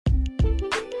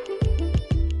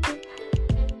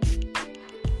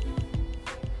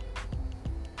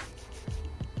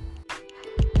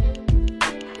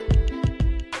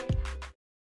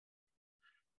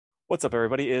What's up,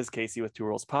 everybody? It is Casey with Two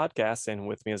Worlds Podcast, and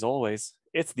with me, as always,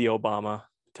 it's the Obama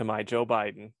to my Joe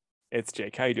Biden. It's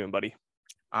Jake. How you doing, buddy?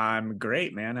 I'm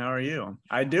great, man. How are you?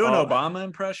 I do an Oh, Obama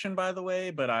impression, by the way,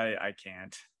 but I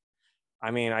can't.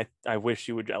 I mean, I wish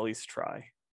you would at least try.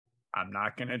 I'm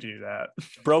not gonna do that.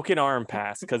 Broken arm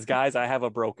pass, because guys, I have a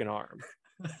broken arm.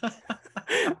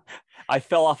 I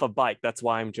fell off a bike. That's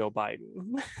why I'm Joe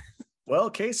Biden. Well,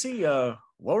 Casey, what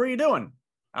were you doing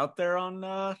out there on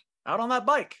that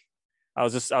bike? I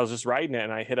was just riding it,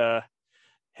 and I hit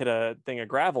a thing of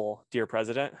gravel, dear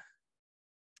president.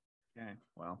 Okay,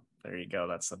 well, there you go.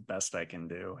 That's the best I can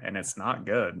do, and it's not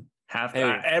good.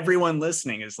 Hey. Everyone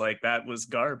listening is like, that was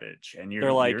garbage, and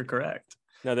you're correct.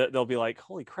 No, they'll be like,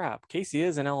 "Holy crap, Casey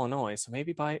is in Illinois, so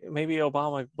maybe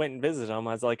Obama went and visited him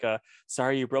as like a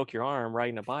sorry you broke your arm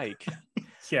riding a bike."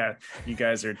 Yeah, you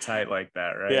guys are tight like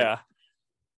that, right? Yeah.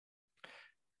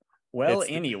 Well,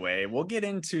 anyway, we'll get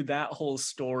into that whole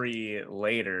story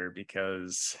later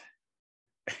because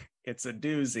it's a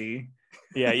doozy.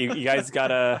 Yeah, you guys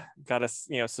gotta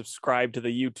subscribe to the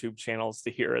YouTube channels to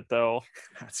hear it, though.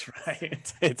 That's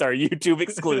right. It's our YouTube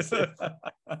exclusive.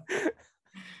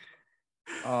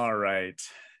 All right,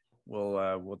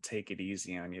 we'll take it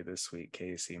easy on you this week,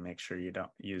 Casey. Make sure you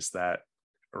don't use that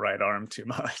right arm too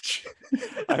much.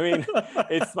 I mean,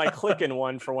 it's my clicking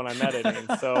one for when I'm editing,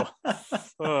 so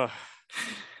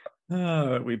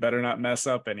we better not mess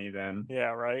up any then.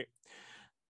 Yeah, right.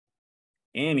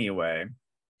 Anyway,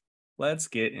 let's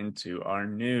get into our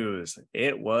news.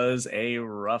 It was a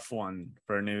rough one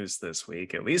for news this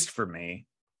week, at least for me.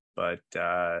 But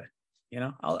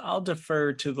I'll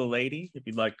defer to the lady if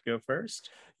you'd like to go first.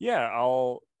 Yeah,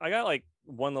 I got like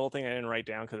one little thing I didn't write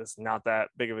down because it's not that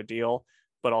big of a deal.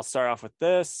 But I'll start off with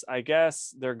this. I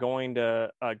guess they're going to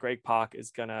Greg Pak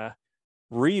is gonna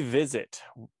revisit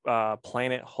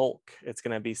Planet Hulk. It's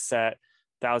gonna be set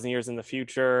 1,000 years in the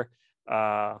future.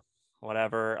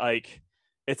 Whatever. Like,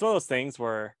 it's one of those things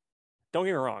where, don't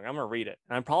get me wrong, I'm gonna read it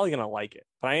and I'm probably gonna like it,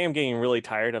 but I am getting really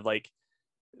tired of like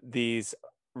these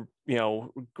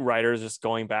writers just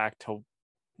going back to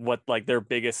what like their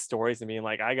biggest stories and being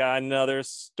like, I got another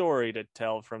story to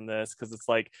tell from this, because it's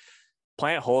like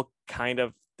Planet Hulk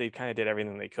they kind of did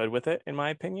everything they could with it, in my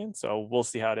opinion. So we'll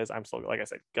see how it is. I'm still, like I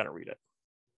said, gonna read it.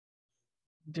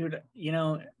 Dude,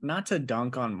 not to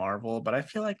dunk on Marvel, but I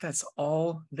feel like that's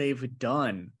all they've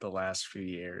done the last few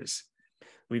years.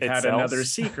 We've had another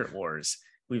Secret Wars.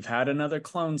 We've had another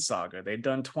Clone Saga. They've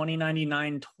done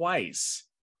 2099 twice.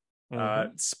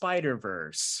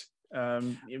 Spider-Verse,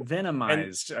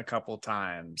 Venomized a couple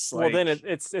times. Well, then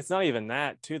it's not even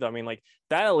that too, though. I mean, like,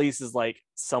 that at least is like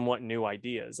somewhat new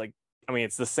ideas. Like, I mean,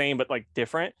 it's the same but like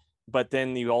different. But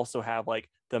then you also have like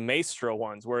the Maestro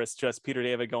ones where it's just Peter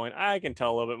David going, I can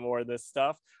tell a little bit more of this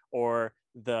stuff, or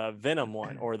the Venom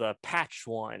one, or the Patch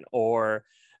one, or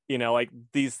like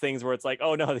these things where it's like,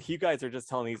 oh no, you guys are just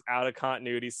telling these out of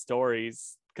continuity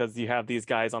stories because you have these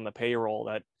guys on the payroll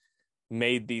that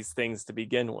made these things to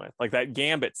begin with, like that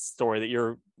Gambit story that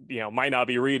you're might not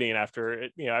be reading after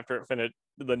it finished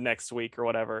the next week or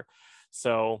whatever.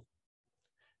 So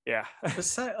yeah.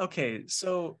 Okay,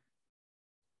 so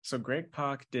Greg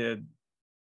Pak did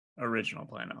original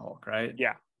Planet Hulk, right?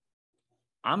 Yeah,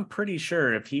 I'm pretty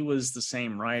sure if he was the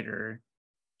same writer,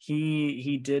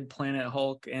 he did Planet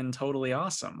Hulk and Totally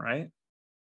Awesome, right?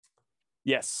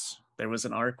 Yes, there was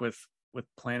an arc with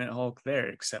Planet Hulk there,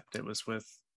 except it was with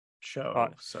show.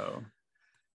 So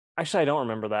actually I don't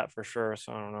remember that for sure,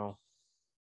 so I don't know.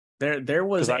 There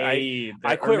was I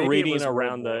quit reading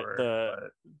around the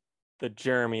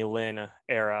Jeremy Lin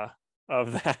era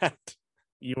of that.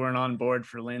 You weren't on board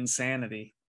for Lin's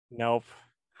sanity. Nope.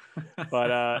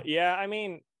 But yeah, I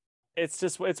mean, it's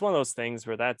one of those things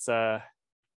where that's a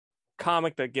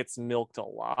comic that gets milked a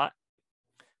lot,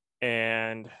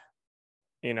 and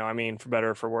I mean, for better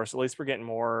or for worse, at least we're getting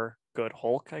more good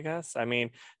Hulk, I guess. I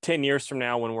mean, 10 years from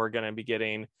now, when we're going to be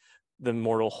getting the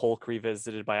Mortal Hulk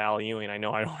revisited by Al Ewing, I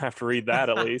know I don't have to read that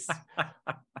at least.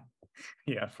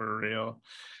 Yeah, for real.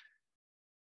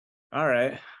 All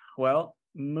right. Well,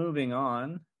 moving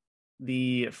on.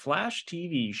 The Flash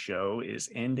TV show is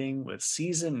ending with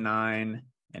season 9,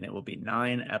 and it will be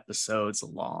 9 episodes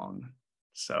long.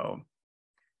 So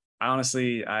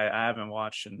honestly, I haven't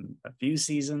watched in a few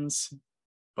seasons,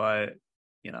 but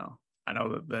I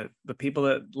know that the people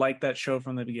that like that show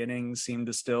from the beginning seem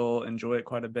to still enjoy it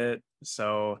quite a bit.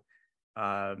 So,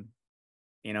 a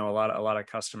lot of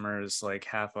customers, like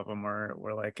half of them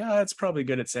were like, it's probably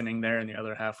good it's ending there, and the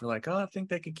other half were like, I think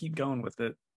they could keep going with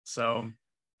it. So,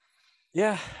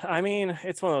 yeah, I mean,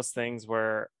 it's one of those things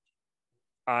where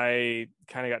I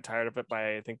kind of got tired of it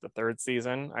by I think the third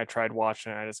season. I tried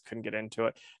watching it, I just couldn't get into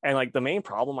it. And like the main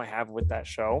problem I have with that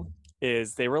show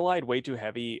is they relied way too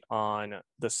heavy on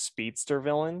the speedster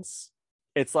villains.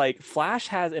 It's like Flash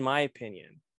has, in my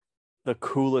opinion, the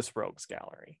coolest rogues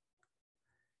gallery.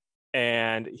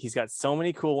 And he's got so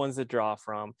many cool ones to draw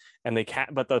from. And they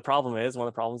can't, but the problem is, one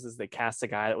of the problems is they cast a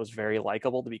guy that was very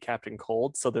likable to be Captain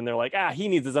Cold. So then they're like, he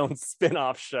needs his own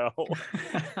spin-off show.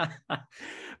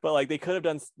 But like they could have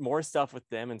done more stuff with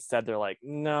them. Instead, they're like,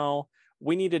 no,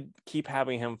 we need to keep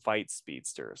having him fight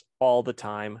speedsters all the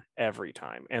time, every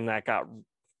time. And that got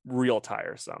real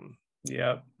tiresome.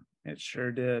 Yep, it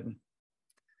sure did.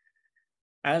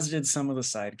 As did some of the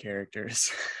side characters.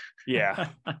 Yeah.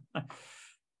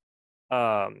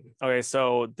 Okay,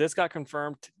 so this got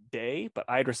confirmed today, but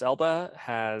Idris Elba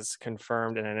has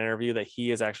confirmed in an interview that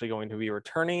he is actually going to be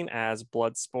returning as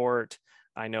Bloodsport.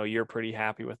 I know you're pretty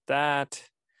happy with that.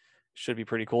 Should be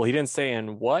pretty cool. He didn't say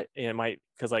in what, and it might,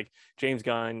 because like James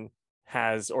Gunn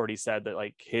has already said that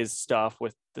like his stuff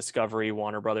with Discovery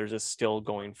Warner Brothers is still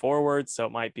going forward, so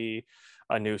it might be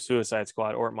a new Suicide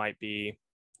Squad, or it might be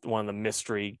one of the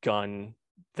mystery gun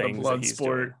things the that he's doing.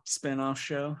 Bloodsport spin-off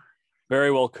show. Very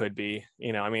well could be.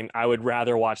 I mean, I would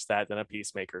rather watch that than a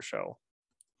Peacemaker show.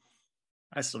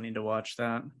 I still need to watch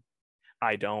that.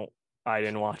 I didn't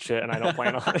watch it, and I don't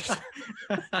plan on it.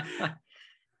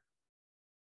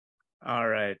 All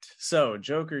right. So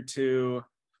Joker 2,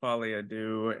 Folie à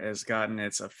Deux has gotten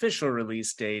its official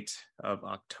release date of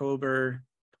October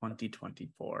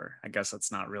 2024. I guess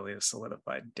that's not really a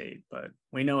solidified date, but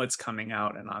we know it's coming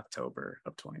out in October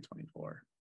of 2024.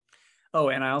 Oh,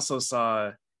 and I also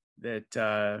saw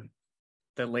that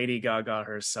Lady Gaga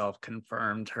herself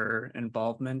confirmed her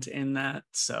involvement in that.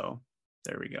 So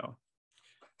there we go.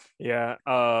 Yeah.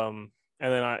 And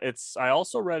then I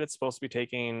also read it's supposed to be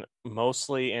taking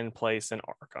mostly in place in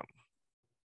Arkham.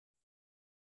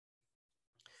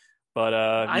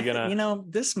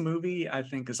 But this movie I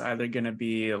think is either gonna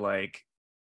be like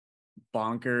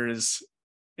bonkers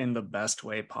in the best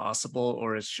way possible,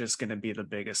 or it's just gonna be the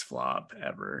biggest flop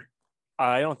ever.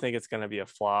 I don't think it's going to be a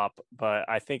flop, but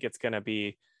I think it's going to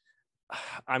be,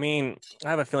 I mean,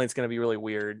 I have a feeling it's going to be really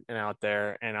weird and out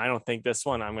there. And I don't think this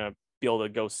one I'm going to be able to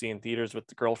go see in theaters with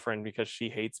the girlfriend because she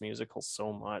hates musicals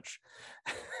so much.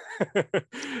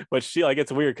 But she, like,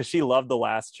 it's weird because she loved The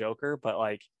Last Joker, but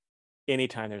like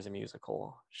anytime there's a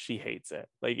musical, she hates it.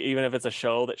 Like, even if it's a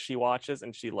show that she watches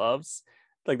and she loves,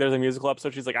 like there's a musical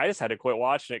episode, she's like, I just had to quit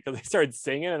watching it because they started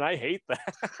singing and I hate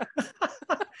that.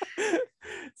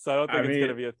 So I don't think it's going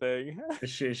to be a thing.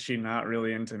 Is she not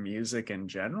really into music in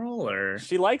general, or?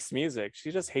 She likes music.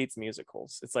 She just hates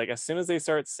musicals. It's like as soon as they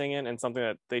start singing in something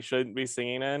that they shouldn't be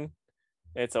singing in,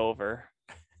 it's over.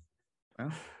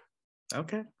 Well,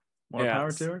 okay. More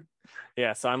power to her.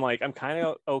 Yeah, so I'm kind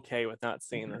of okay with not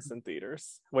seeing this in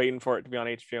theaters, waiting for it to be on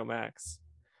HBO Max.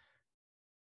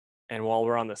 And while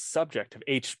we're on the subject of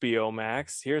HBO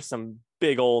Max, here's some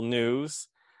big old news.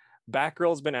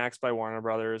 Batgirl's been axed by Warner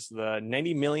Brothers. The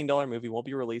 $90 million movie won't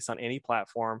be released on any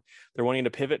platform. They're wanting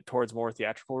to pivot towards more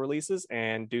theatrical releases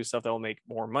and do stuff that will make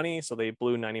more money. So they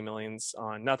blew 90 millions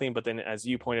on nothing. But then, as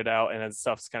you pointed out, and as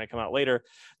stuff's kind of come out later,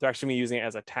 they're actually using it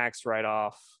as a tax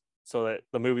write-off so that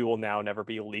the movie will now never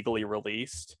be legally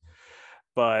released.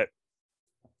 But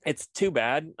it's too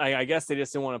bad. I guess they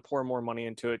just didn't want to pour more money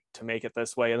into it to make it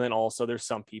this way. And then also there's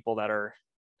some people that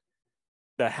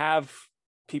have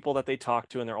people that they talk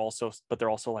to, and they're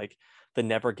also like the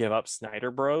never give up Snyder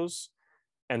bros.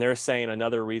 And they're saying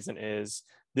another reason is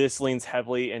this leans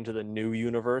heavily into the new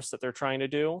universe that they're trying to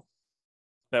do,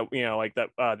 that like that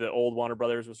the old Warner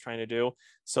Brothers was trying to do.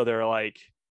 So they're like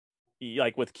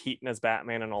with Keaton as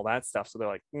Batman and all that stuff. So they're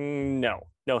like, no,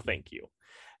 thank you.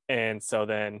 And so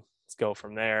then let's go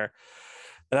from there.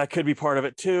 And that could be part of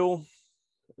it too.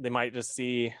 They might just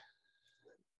see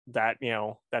that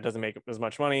that doesn't make as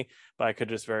much money, but I could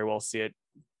just very well see it.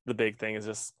 The big thing is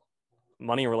just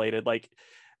money related, like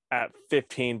at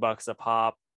 $15 a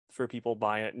pop for people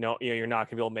buying it. No, you're not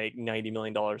gonna be able to make $90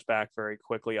 million back very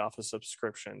quickly off of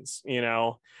subscriptions,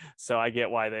 so I get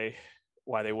why they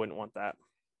wouldn't want that.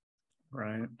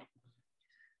 Right.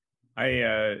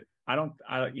 I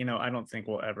don't think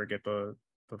we'll ever get the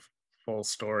full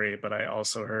story, but I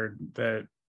also heard that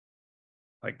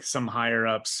like some higher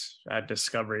ups at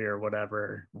Discovery or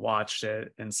whatever watched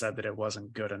it and said that it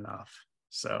wasn't good enough.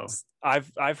 So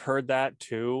I've heard that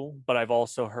too, but I've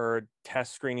also heard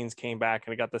test screenings came back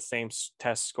and it got the same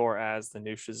test score as the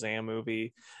new Shazam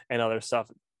movie and other stuff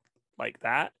like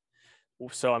that.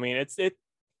 So I mean,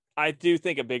 I do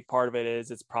think a big part of it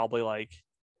is it's probably like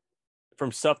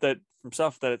from stuff that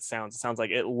it sounds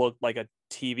like it looked like a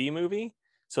TV movie.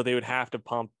 So they would have to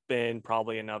pump in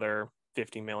probably another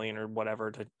 50 million or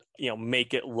whatever to,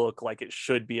 make it look like it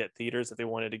should be at theaters if they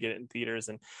wanted to get it in theaters,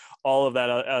 and all of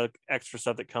that extra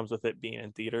stuff that comes with it being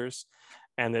in theaters.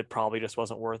 And it probably just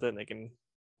wasn't worth it. And they can,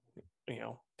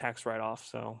 tax write off.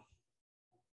 So,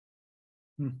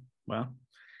 well,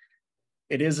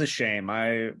 it is a shame.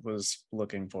 I was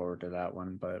looking forward to that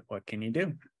one, but what can you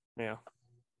do? Yeah.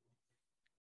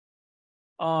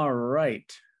 All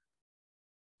right.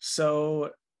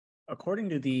 So, according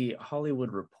to the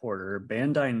Hollywood Reporter,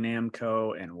 Bandai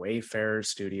Namco and Wayfarer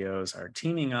Studios are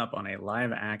teaming up on a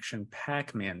live-action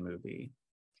Pac-Man movie.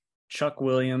 Chuck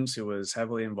Williams, who was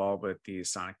heavily involved with the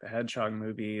Sonic the Hedgehog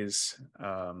movies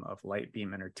of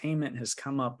Lightbeam Entertainment, has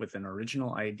come up with an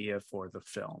original idea for the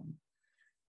film.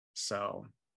 So,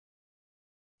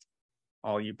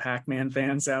 all you Pac-Man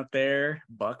fans out there,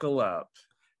 buckle up.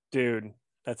 Dude,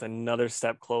 that's another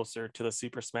step closer to the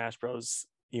Super Smash Bros.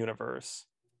 Universe.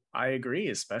 I agree,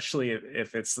 especially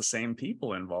if it's the same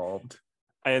people involved.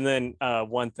 And then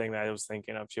one thing that I was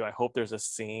thinking of too, I hope there's a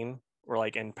scene where,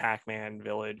 like in Pac-Man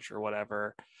Village or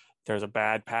whatever, there's a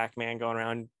bad Pac-Man going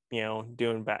around,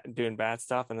 doing bad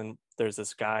stuff, and then there's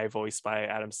this guy voiced by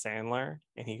Adam Sandler,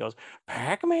 and he goes,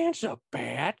 "Pac-Man's a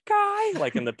bad guy,"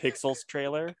 like in the Pixels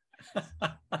trailer.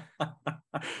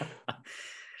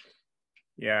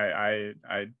 Yeah,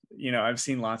 I've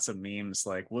seen lots of memes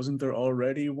like, wasn't there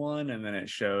already one? And then it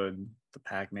showed the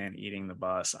Pac-Man eating the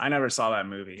bus. I never saw that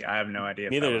movie. I have no idea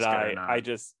if Neither that was did good I. or not.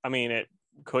 It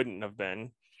couldn't have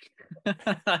been.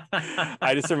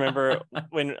 I just remember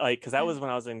because that was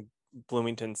when I was in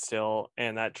Bloomington still,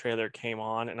 and that trailer came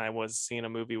on, and I was seeing a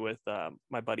movie with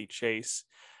my buddy Chase,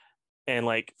 and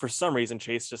like for some reason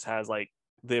Chase just has like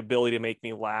the ability to make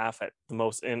me laugh at the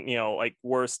most and like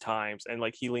worst times, and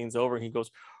like he leans over and he goes,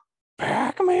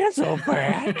 "Pac-Man's a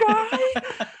bad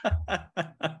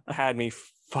guy." Had me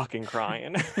fucking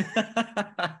crying.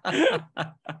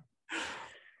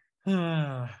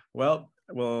 Well,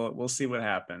 we'll see what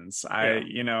happens. I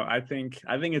think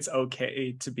it's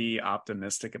okay to be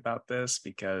optimistic about this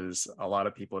because a lot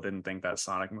of people didn't think that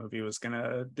Sonic movie was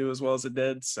gonna do as well as it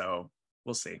did. So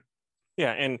we'll see.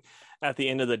 Yeah, and at the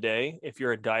end of the day, if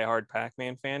you're a diehard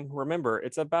Pac-Man fan, remember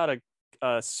it's about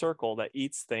a circle that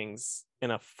eats things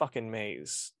in a fucking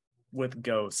maze with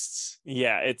ghosts.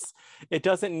 Yeah, it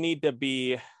doesn't need to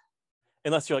be,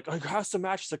 unless you're like, oh, it has to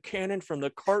match the canon from the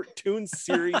cartoon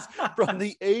series from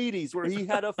the 80s where he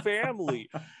had a family.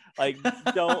 Like,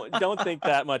 don't think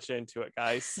that much into it,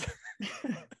 guys.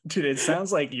 Dude, it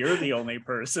sounds like you're the only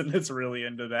person that's really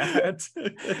into that.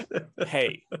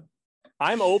 Hey,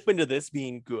 I'm open to this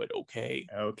being good, okay?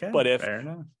 Okay, but if fair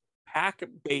enough. Pac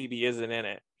Baby isn't in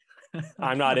it,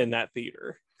 I'm not in that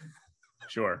theater.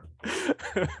 Sure.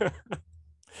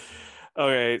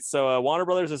 Okay, so Warner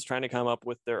Brothers is trying to come up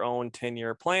with their own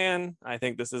 10-year plan. I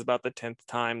think this is about the 10th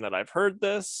time that I've heard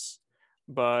this,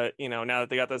 but now that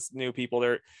they got this new people,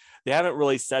 they haven't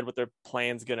really said what their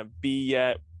plan's gonna be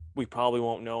yet. We probably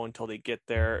won't know until they get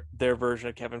their version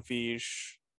of Kevin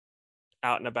Feige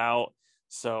out and about.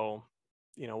 So,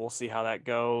 we'll see how that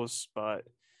goes, but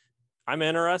I'm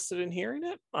interested in hearing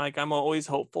it. Like, I'm always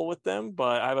hopeful with them,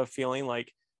 but I have a feeling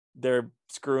like they're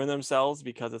screwing themselves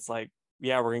because it's like,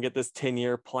 yeah, we're gonna get this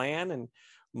 10-year plan, and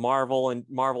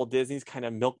Marvel Disney's kind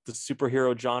of milked the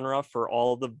superhero genre for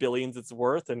all the billions it's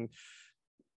worth, and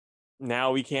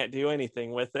now we can't do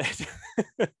anything with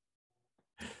it.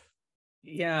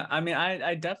 Yeah, I mean,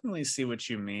 I definitely see what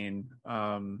you mean,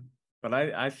 but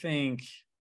I think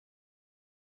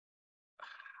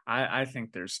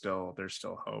there's still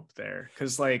hope there,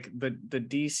 because like the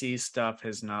DC stuff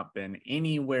has not been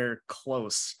anywhere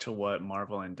close to what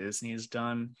Marvel and Disney has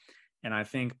done, and I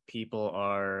think people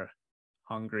are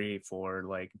hungry for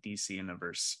like DC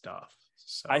Universe stuff.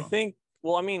 So I think,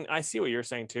 well, I mean, I see what you're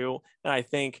saying too, and I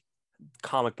think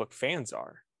comic book fans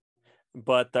are,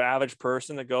 but the average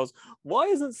person that goes, why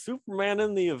isn't Superman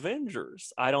in the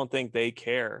Avengers? I don't think they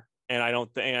care. And I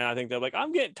think they're like,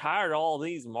 I'm getting tired of all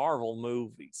these Marvel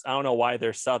movies. I don't know why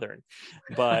they're Southern,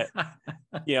 but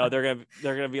they're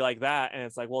gonna be like that. And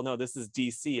it's like, well, no, this is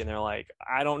DC, and they're like,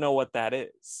 I don't know what that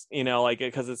is, like,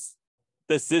 because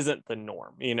this isn't the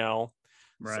norm,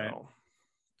 right? So,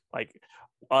 like,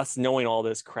 us knowing all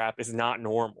this crap is not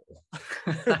normal.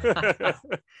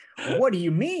 What do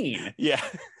you mean? Yeah,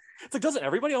 it's like, doesn't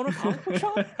everybody own a comic book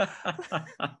shop?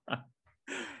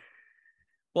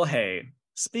 Well, hey.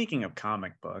 Speaking of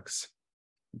comic books,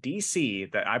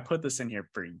 DC, that I put this in here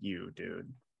for you,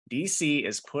 dude. DC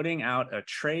is putting out a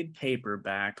trade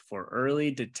paperback for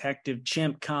early Detective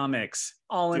Chimp comics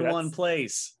all in one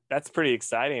place. That's pretty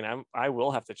exciting. I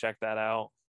will have to check that out.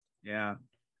 Yeah,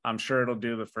 I'm sure it'll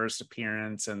do the first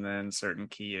appearance and then certain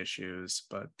key issues.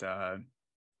 But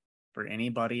for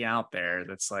anybody out there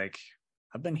that's like,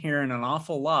 I've been hearing an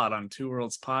awful lot on Two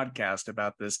Worlds podcast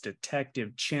about this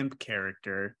Detective Chimp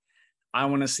character. I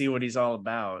want to see what he's all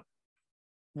about.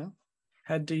 Well,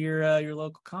 head to your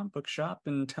local comic book shop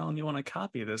and tell them you want a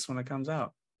copy of this when it comes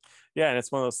out. Yeah, and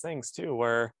it's one of those things too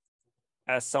where,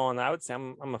 as someone I would say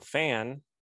I'm a fan.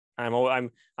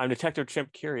 I'm Detective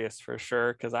Chimp curious for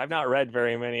sure because I've not read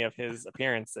very many of his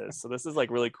appearances, so this is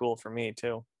like really cool for me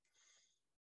too.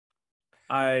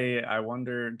 I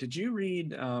wonder, did you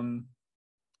read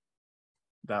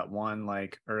that one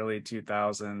like early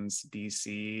 2000s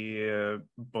DC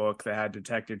book that had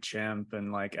Detective Chimp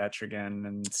and like Etrigan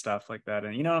and stuff like that?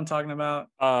 And you know what I'm talking about?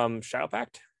 Shadow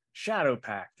Pact. Shadow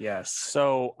Pact, yes.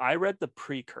 So I read the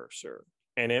precursor,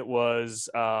 and it was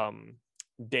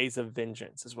Days of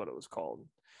Vengeance is what it was called,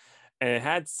 and it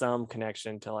had some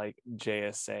connection to like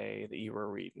JSA that you were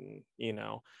reading,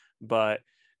 but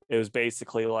it was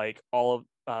basically like all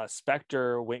of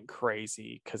Spectre went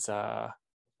crazy because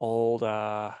what's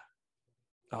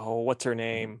her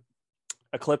name,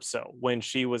 Eclipso, when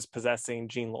she was possessing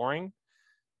Jean Loring,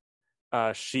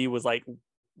 she was like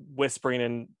whispering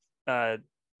in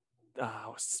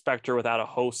Spectre without a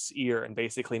host's ear and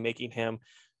basically making him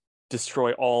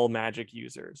destroy all magic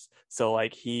users. So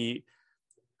like he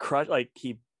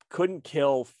couldn't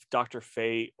kill Dr.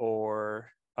 Fate or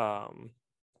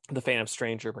the Phantom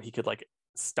Stranger, but he could like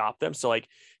stop them. So like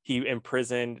he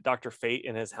imprisoned Dr. Fate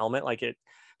in his helmet, like it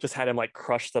just had him like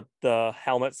crush the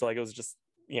helmet, so like it was just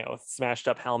smashed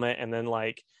up helmet, and then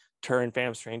like turn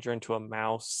Phantom Stranger into a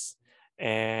mouse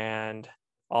and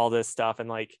all this stuff. And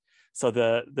like so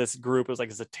this group was like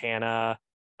Zatanna,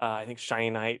 I think Shiny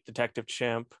Knight, Detective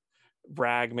Chimp,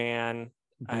 Ragman,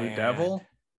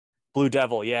 Blue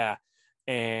Devil, yeah.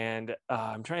 And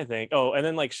I'm trying to think. Oh, and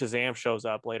then like Shazam shows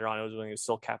up later on. It was when he was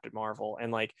still Captain Marvel,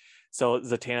 and like so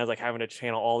Zatanna's like having to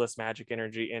channel all this magic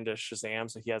energy into Shazam,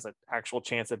 so he has an actual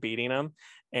chance of beating him,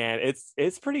 and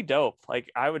it's pretty dope.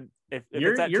 Like I would, if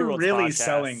it's at you're Two Worlds really podcast,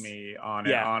 selling me on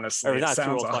it. Honestly, or it not sounds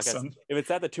Two Worlds awesome. Podcast. If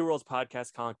it's at the Two Worlds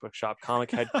Podcast comic book shop,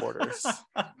 comic headquarters,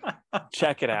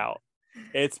 check it out.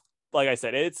 It's like I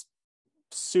said, it's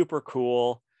super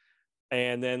cool.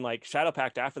 And then like Shadow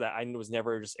Pact after that, I was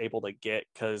never just able to get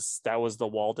because that was the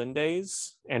Walden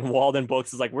days, and Walden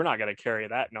Books is like, we're not going to carry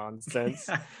that nonsense.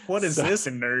 What is this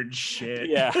nerd shit?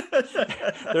 Yeah.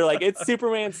 They're like, it's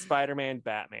Superman, Spider-Man,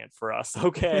 Batman for us.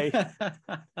 Okay.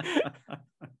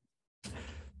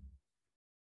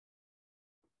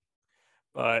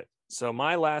 But so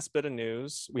my last bit of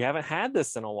news, we haven't had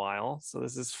this in a while, so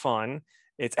this is fun.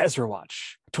 It's Ezra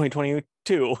Watch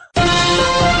 2022.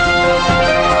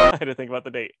 I had to think about the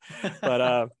date.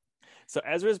 But so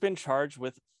Ezra's been charged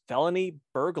with felony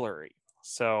burglary.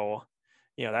 So,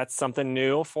 that's something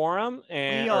new for him.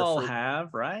 And we all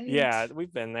have, right? Yeah,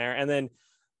 we've been there. And then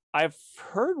I've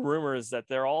heard rumors that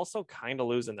they're also kind of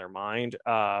losing their mind.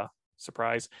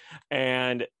 Surprise.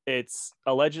 And it's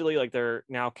allegedly like they're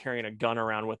now carrying a gun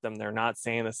around with them. They're not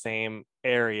staying in the same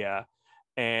area.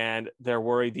 And they're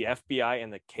worried the FBI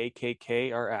and the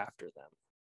KKK are after them.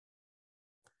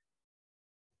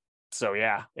 So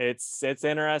yeah, it's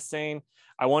interesting.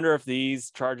 I wonder if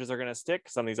these charges are going to stick.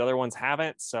 Some of these other ones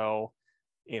haven't. So,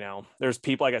 there's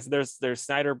people, I guess there's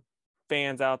Snyder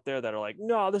fans out there that are like,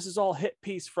 no, this is all hit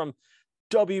piece from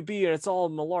WB and it's all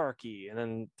malarkey. And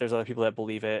then there's other people that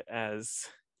believe it as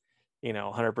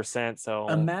 100%. So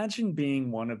imagine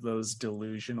being one of those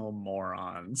delusional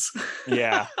morons.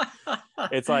 Yeah.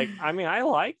 It's like, I mean, I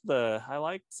like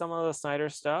some of the Snyder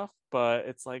stuff, but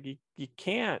it's like you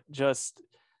can't just,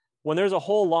 when there's a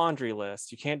whole laundry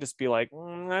list, you can't just be like,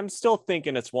 I'm still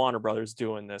thinking it's Warner Brothers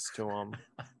doing this to them.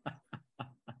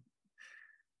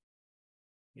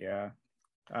 Yeah.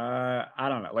 I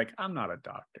don't know. Like, I'm not a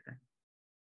doctor,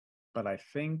 but I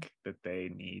think that they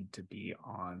need to be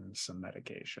on some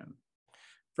medication.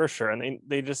 For sure. And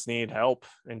they just need help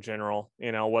in general,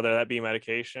 whether that be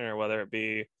medication or whether it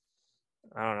be,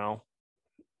 I don't know,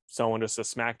 someone just to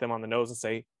smack them on the nose and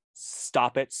say,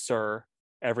 stop it, sir,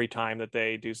 every time that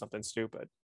they do something stupid.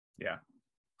 Yeah.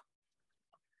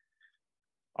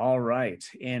 All right.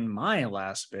 In my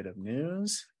last bit of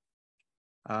news,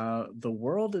 the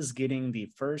world is getting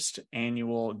the first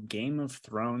annual Game of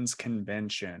Thrones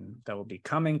convention that will be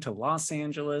coming to Los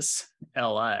Angeles,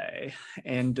 LA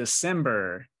in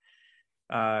December.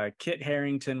 Kit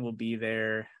Harington will be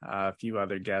there. A few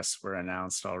other guests were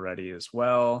announced already as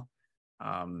well.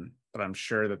 But I'm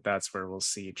sure that that's where we'll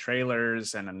see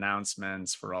trailers and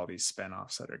announcements for all these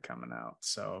spinoffs that are coming out.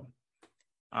 So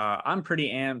I'm pretty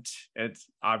amped.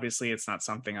 It's not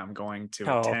something I'm going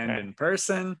to attend in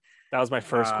person. That was my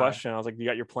first question. I was like, you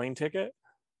got your plane ticket?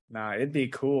 Nah, it'd be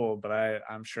cool, but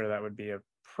I'm sure that would be a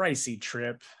pricey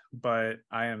trip. But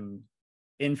I am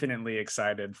infinitely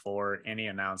excited for any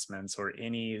announcements or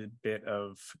any bit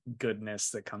of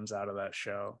goodness that comes out of that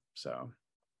show. So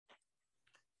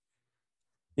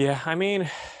yeah, I mean,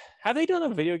 have they done a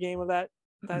video game of that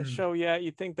show yet?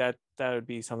 You'd think that would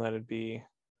be something that would be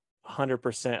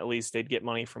 100% at least they'd get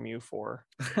money from you for.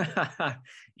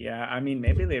 Yeah, I mean,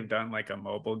 maybe they've done like a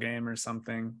mobile game or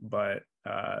something, but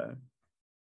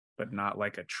not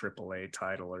like a AAA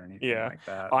title or anything like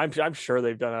that. I'm sure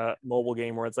they've done a mobile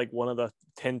game where it's like one of the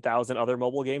 10,000 other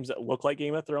mobile games that look like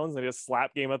Game of Thrones. And they just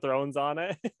slap Game of Thrones on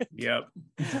it. Yep.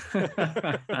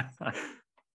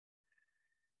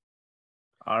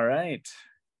 All right.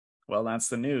 Well, that's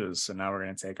the news. So now we're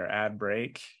going to take our ad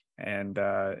break and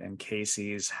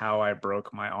Casey's How I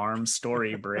Broke My Arm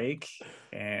story break.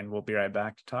 And we'll be right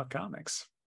back to talk comics.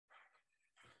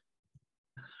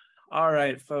 All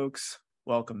right, folks.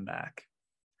 Welcome back.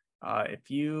 If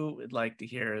you would like to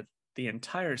hear the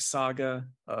entire saga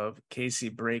of Casey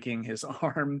breaking his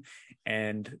arm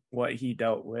and what he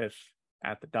dealt with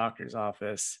at the doctor's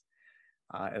office,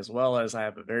 as well as I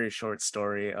have a very short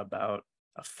story about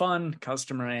a fun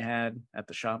customer I had at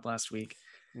the shop last week.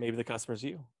 Maybe the customer's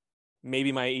you.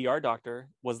 Maybe my ER doctor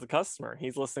was the customer.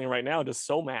 He's listening right now, just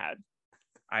so mad.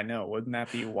 I know. Wouldn't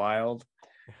that be wild?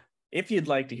 If you'd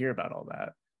like to hear about all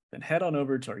that, then head on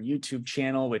over to our YouTube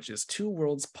channel, which is Two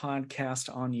Worlds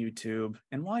Podcast on YouTube.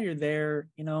 And while you're there,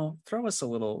 throw us a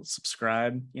little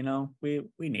subscribe. We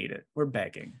need it. We're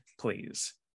begging,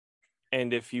 please.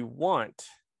 And if you want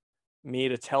me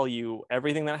to tell you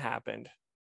everything that happened,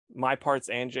 my parts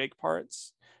and Jake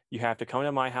parts, you have to come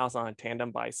to my house on a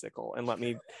tandem bicycle and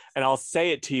and I'll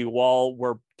say it to you while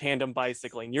we're tandem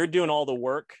bicycling. You're doing all the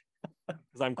work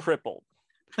because I'm crippled.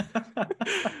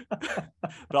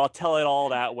 But I'll tell it all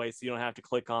that way so you don't have to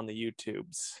click on the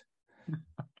YouTubes.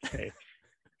 Okay.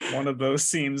 One of those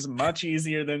seems much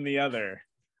easier than the other.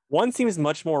 One seems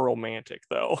much more romantic,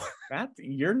 though.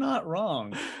 You're not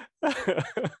wrong.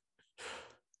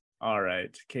 All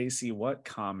right, Casey, what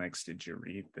comics did you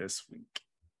read this week?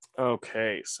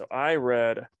 Okay, so I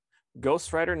read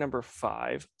Ghostrider number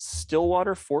 5,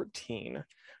 Stillwater 14,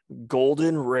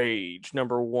 Goldenrage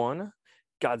number 1,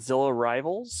 Godzilla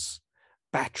Rivals,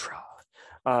 Batra,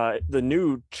 the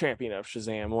new champion of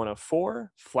Shazam 1 of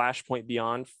 4, Flashpoint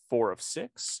Beyond 4 of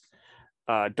 6,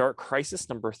 Dark Crisis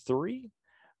number 3,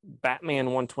 Batman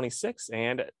 126,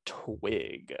 and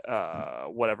Twig,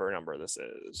 whatever number this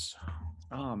is.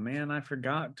 Oh man, I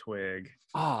forgot Twig.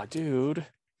 Oh, dude.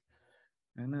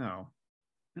 I know.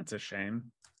 That's a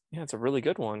shame. Yeah, it's a really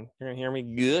good one. You're gonna hear me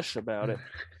gush about it.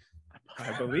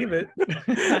 I believe it.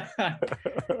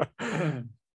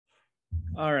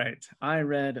 All right. I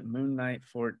read Moon Knight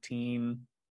 14,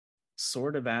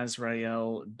 Sword of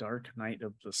Azrael, Dark Knight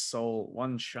of the Soul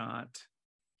one shot,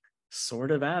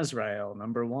 Sword of Azrael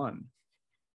number 1,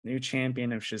 New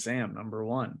Champion of Shazam number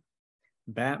 1,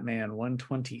 Batman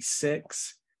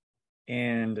 126,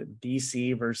 and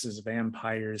DC versus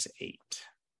Vampires 8.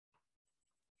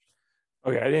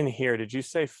 Okay, I didn't hear. Did you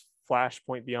say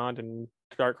Flashpoint Beyond and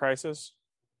Dark Crisis?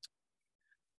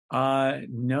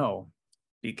 No,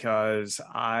 because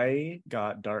I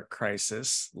got Dark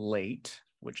Crisis late,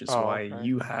 which is why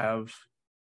you have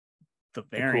the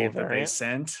variant that they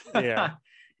sent. Yeah.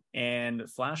 And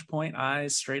Flashpoint I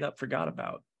straight up forgot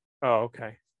about. Oh,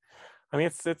 okay. I mean,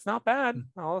 it's not bad.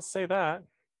 I'll say that.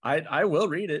 I will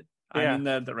read it. Yeah. I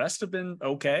mean, the rest have been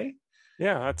okay.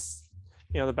 Yeah, that's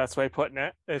the best way of putting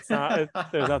it. It's not.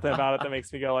 There's nothing about it that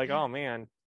makes me go like, oh man.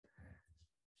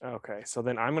 Okay, so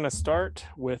then I'm gonna start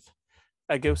with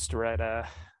a Ghostrider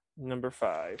number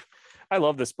 5. I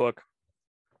love this book.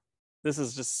 This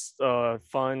is just a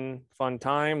fun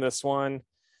time. This one,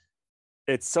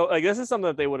 it's so like this is something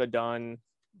that they would have done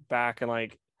back in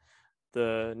like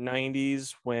the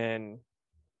 90s when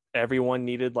everyone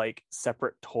needed like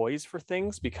separate toys for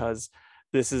things, because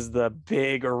this is the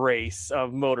big race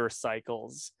of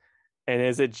motorcycles. And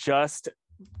is it just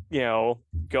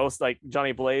ghosts like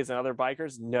Johnny Blaze and other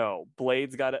bikers? No,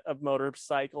 Blade's got a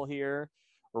motorcycle here,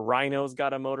 Rhino's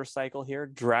got a motorcycle here,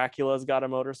 Dracula's got a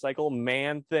motorcycle,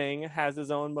 Man Thing has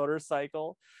his own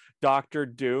motorcycle, Doctor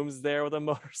Doom's there with a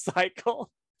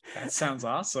motorcycle. That sounds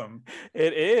awesome.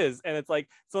 It is. And it's like,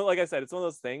 so like I said, it's one of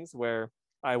those things where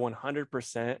I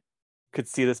 100% could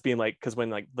see this being like, because when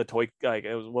like the toy, like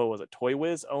it was, what was it, Toy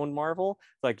Wiz owned Marvel,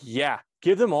 like, yeah,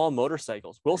 give them all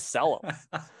motorcycles, we'll sell them.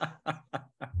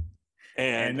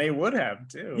 And And they would have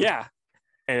too. yeah,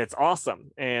 and it's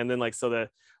awesome. And then like, so the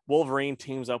Wolverine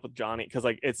teams up with Johnny, because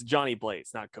like it's Johnny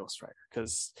Blaze, not Ghostrider,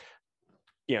 because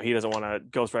he doesn't want to,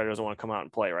 Ghostrider doesn't want to come out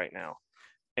and play right now.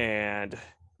 And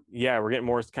yeah, we're getting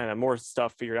more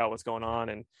stuff figured out what's going on,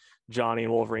 and Johnny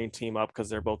and Wolverine team up because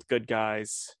they're both good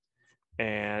guys.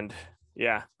 And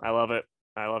yeah, I love it.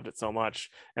 I loved it so much.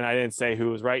 And I didn't say who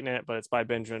was writing it, but it's by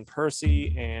Benjamin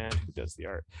Percy, and who does the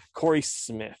art? Corey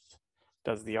Smith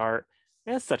does the art.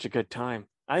 And it's such a good time.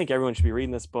 I think everyone should be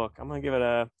reading this book. I'm gonna give it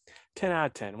a 10 out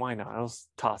of 10. Why not? I'll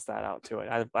toss that out to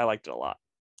it. I liked it a lot.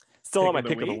 Still not my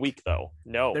pick of the week though.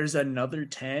 No. There's another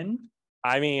 10.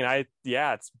 I mean,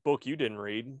 it's a book you didn't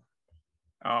read.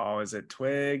 Oh, is it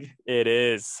Twig? It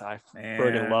is. I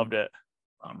friggin' loved it.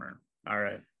 Bummer. All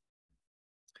right.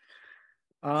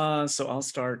 So I'll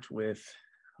start with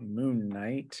Moon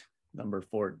Knight, number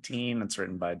 14. It's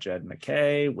written by Jed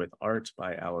McKay with art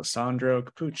by Alessandro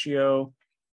Capuccio.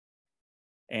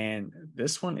 And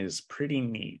this one is pretty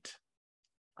neat.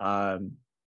 The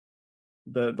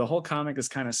whole comic is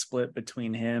kind of split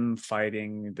between him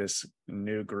fighting this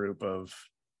new group of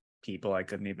people I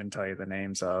couldn't even tell you the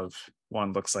names of.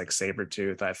 One looks like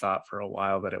Sabretooth. I thought for a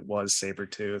while that it was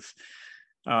Sabretooth.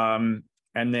 And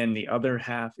then the other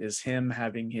half is him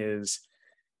having his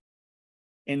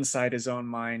inside his own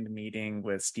mind meeting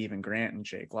with Stephen Grant and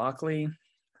Jake Lockley.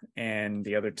 And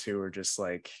the other two are just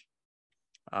like,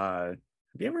 have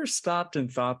you ever stopped and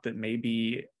thought that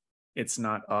maybe it's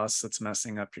not us that's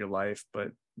messing up your life,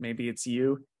 but maybe it's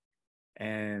you?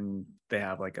 And they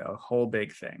have like a whole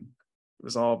big thing. It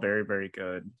was all very, very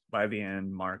good. By the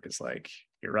end, Mark is like,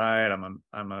 you're right,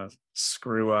 I'm a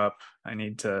screw up. I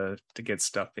need to get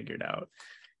stuff figured out.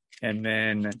 And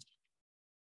then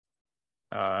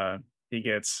he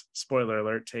gets, spoiler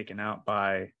alert, taken out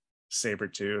by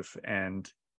Sabretooth and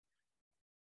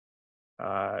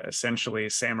essentially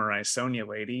Samurai Sonia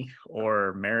Lady,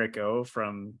 or Mariko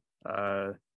from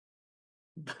the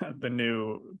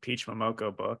new Peach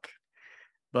Momoko book.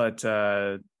 But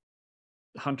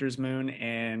Hunter's Moon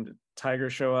and Tiger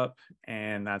show up,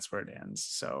 and that's where it ends.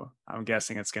 So I'm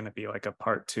guessing it's going to be like a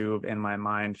part 2 of In My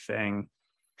Mind thing.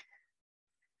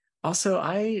 Also,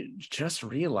 I just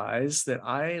realized that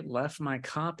I left my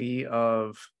copy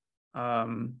of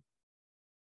the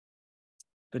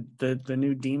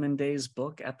new Demon Days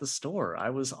book at the store. I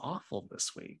was awful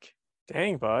this week.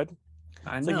 Dang, bud.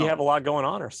 I know. It's like you have a lot going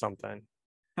on or something.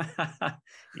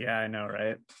 Yeah, I know,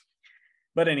 right?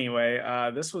 But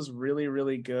anyway, this was really,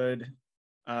 really good.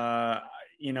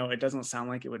 It doesn't sound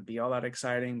like it would be all that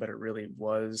exciting, but it really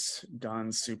was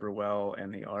done super well,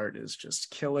 and the art is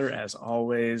just killer as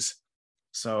always.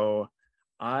 So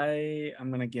I'm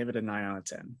going to give it a 9 out of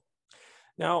 10.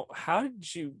 Now, how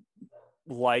did you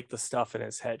like the stuff in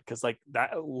his head? Because like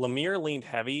that Lemire leaned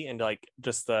heavy into like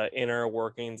just the inner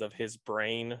workings of his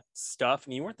brain stuff,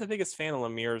 and you weren't the biggest fan of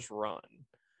Lemire's run.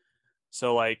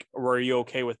 So like, were you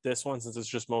okay with this one since it's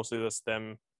just mostly just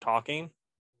them talking?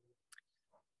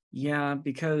 Yeah,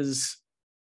 because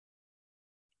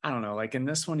I don't know, like in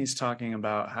this one, he's talking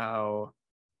about how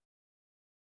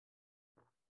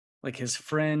like his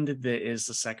friend that is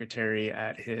the secretary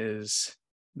at his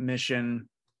mission,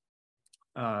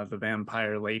 the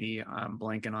vampire lady, I'm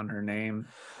blanking on her name,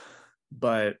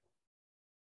 but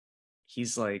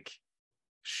he's like,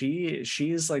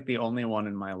 she's like the only one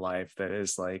in my life that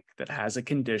is like, that has a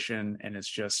condition and it's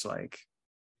just like,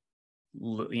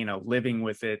 living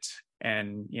with it.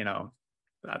 And,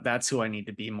 that's who I need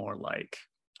to be more like.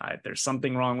 There's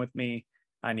something wrong with me.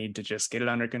 I need to just get it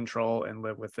under control and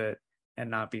live with it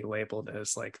and not be labeled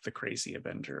as like the crazy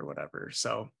Avenger or whatever.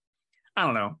 So I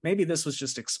don't know. Maybe this was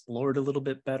just explored a little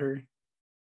bit better,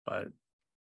 but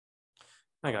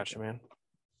I got you, man.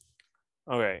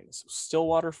 Okay, so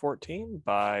Stillwater 14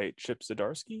 by Chip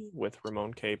Zdarsky with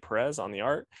Ramon K. Perez on the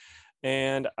art.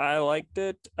 And I liked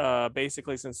it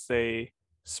basically since they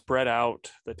spread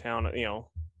out the town,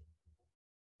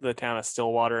 the town of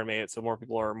Stillwater and made it so more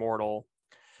people are immortal.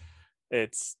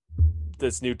 It's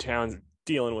this new town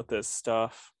dealing with this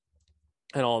stuff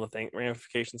and all the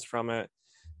ramifications from it.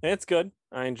 And it's good.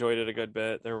 I enjoyed it a good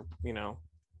bit.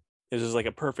 This is like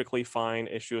a perfectly fine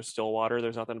issue of Stillwater.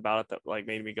 There's nothing about it that like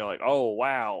made me go like, oh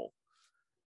wow,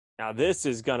 now this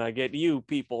is gonna get you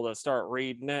people to start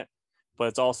reading it. But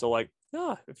it's also like,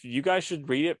 if you guys should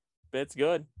read it, it's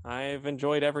good. I've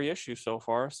enjoyed every issue so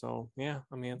far. So yeah,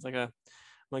 I mean, it's like I'm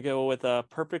gonna go with a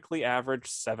perfectly average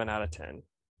 7 out of 10.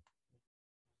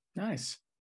 Nice.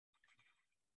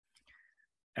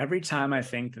 Every time I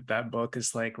think that that book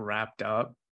is like wrapped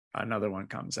up, another one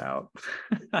comes out.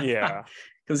 Yeah.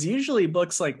 Because usually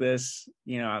books like this,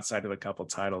 outside of a couple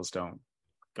titles, don't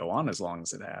go on as long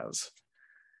as it has.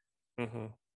 Mm-hmm.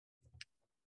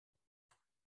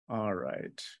 All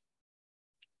right.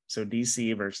 So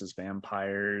DC versus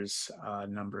Vampires,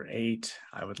 number 8.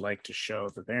 I would like to show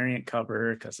the variant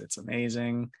cover because it's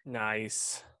amazing.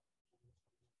 Nice.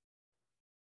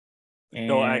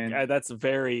 No, And that's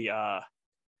very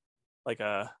like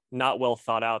a not well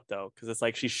thought out though, because it's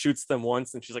like she shoots them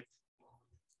once and she's like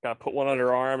gotta put one on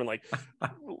her arm and like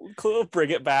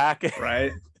bring it back.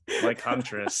 right, like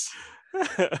Huntress.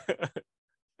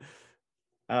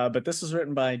 But this was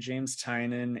written by James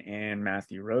Tynan and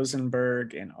Matthew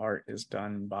Rosenberg, and art is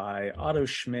done by Otto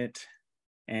Schmidt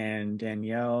and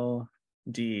Danielle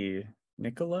Di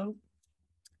Nicolo.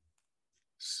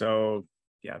 So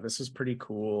yeah, this is pretty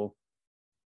cool.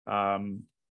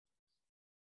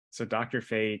 So Dr.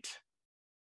 Fate,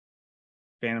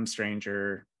 Phantom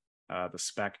Stranger, the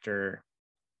Spectre,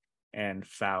 and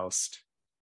Faust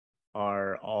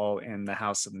are all in the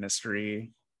House of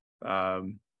Mystery,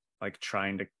 like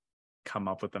trying to come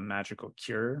up with a magical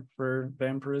cure for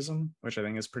vampirism, which I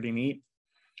think is pretty neat.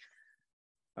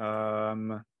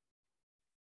 So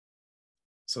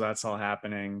that's all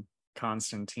happening.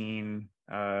 Constantine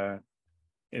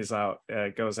is out,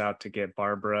 goes out to get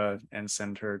Barbara and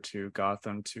send her to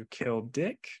Gotham to kill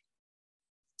Dick.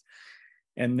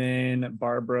 And then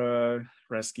Barbara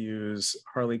rescues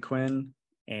Harley Quinn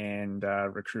and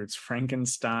recruits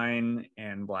Frankenstein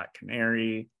and Black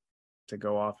Canary to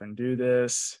go off and do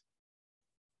this.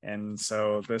 And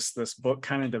so this book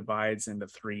kind of divides into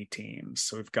 3 teams.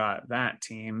 So we've got that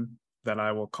team that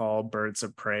I will call Birds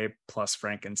of Prey plus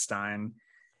Frankenstein.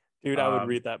 Dude, I would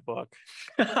read that book.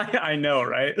 I know,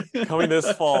 right? Coming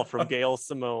this fall from Gail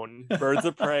Simone, Birds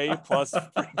of Prey plus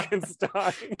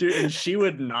Frankenstein. Dude, and she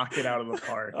would knock it out of the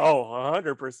park. Oh,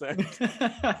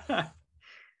 100%.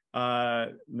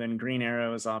 Then Green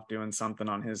Arrow is off doing something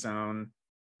on his own.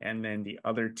 And then the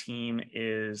other team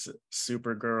is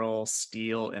Supergirl,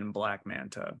 Steel, and Black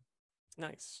Manta.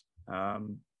 Nice.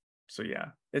 So yeah,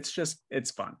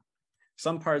 it's fun.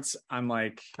 Some parts I'm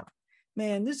like,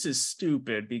 man, this is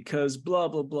stupid because blah,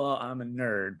 blah, blah, I'm a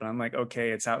nerd. But I'm like, okay,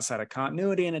 it's outside of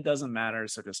continuity and it doesn't matter,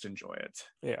 so just enjoy it.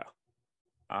 Yeah.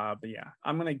 But yeah,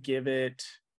 I'm going to give it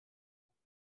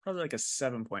probably like a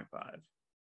 7.5.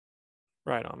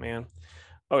 Right on, man.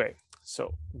 Okay,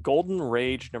 so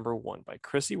Goldenrage #1 by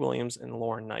Chrissy Williams and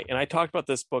Lauren Knight. And I talked about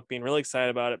this book, being really excited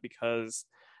about it because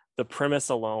the premise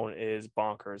alone is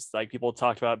bonkers. Like, people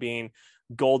talked about being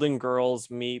Golden Girls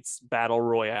meets Battle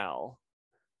Royale,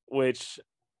 which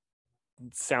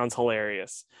sounds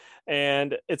hilarious.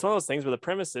 And it's one of those things where the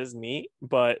premise is neat,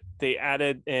 but they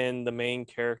added in the main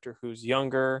character who's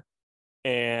younger,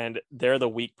 and they're the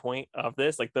weak point of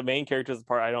this. Like, the main character is the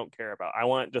part I don't care about. I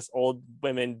want just old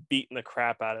women beating the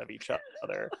crap out of each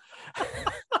other.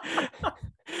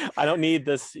 I don't need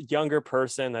this younger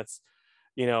person that's,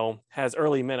 has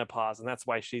early menopause, and that's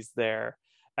why she's there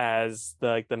as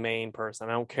the main person.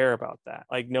 I don't care about that.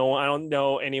 Like, no, I don't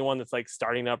know anyone that's like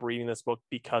starting up reading this book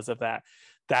because of that.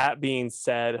 That being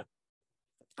said,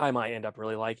 I might end up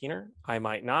really liking her. I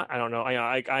might not. I don't know.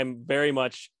 I'm very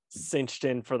much cinched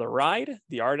in for the ride.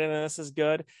 The art in this is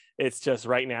good. It's just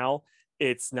right now,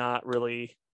 it's not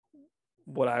really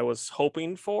what I was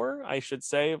hoping for, I should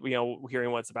say,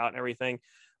 hearing what it's about and everything.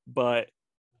 But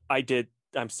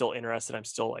I'm still interested. I'm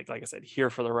still like I said, here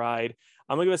for the ride.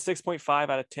 I'm gonna give it a 6.5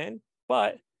 out of 10,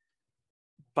 but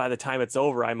by the time it's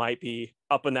over, I might be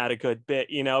upping that a good bit,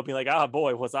 be like, oh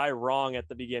boy, was I wrong at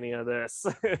the beginning of this.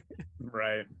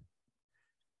 Right.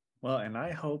 Well, and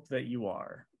I hope that you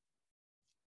are,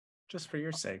 just for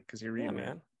your sake, because you're reading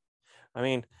man. I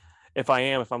mean, if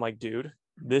I'm like, dude,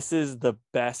 this is the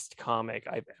best comic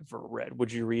I've ever read,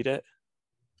 would you read it?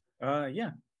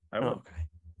 Yeah, I will. Okay.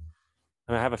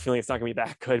 I have a feeling it's not gonna be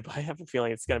that good, but I have a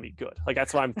feeling it's gonna be good. Like,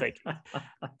 that's what I'm thinking.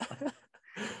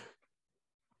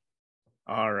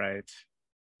 All right.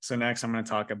 So next I'm going to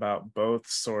talk about both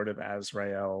Sword of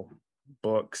Azrael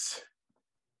books.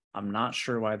 I'm not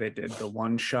sure why they did the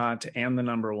one shot and the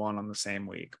 #1 on the same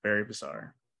week. Very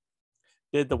bizarre.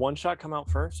 Did the one shot come out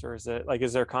first, or is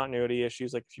there continuity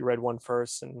issues? Like, if you read one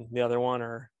first and the other one,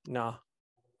 or nah?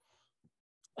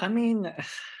 I mean,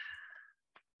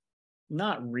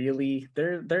 not really.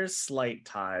 There's slight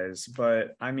ties,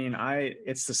 but I mean,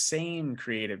 it's the same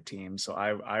creative team, so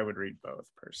I would read both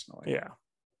personally. Yeah.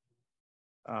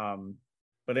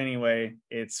 But anyway,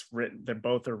 they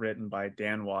both are written by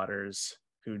Dan Watters,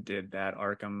 who did that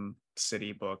Arkham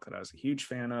City book that I was a huge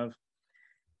fan of.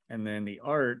 And then the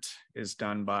art is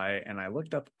done by, and I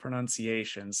looked up the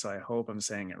pronunciation, so I hope I'm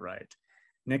saying it right,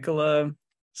 Nikola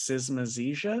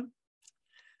Sismazija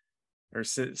or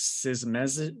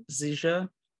Sismazija.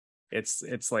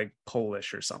 It's like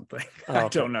Polish or something. Oh, I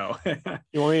okay. don't know.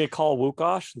 You want me to call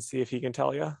Wukosh and see if he can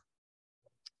tell you?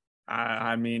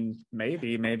 I mean,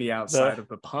 maybe outside of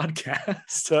the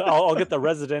podcast. I'll get the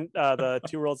the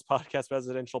Two Worlds Podcast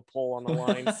residential poll on the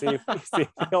line. See if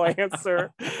he'll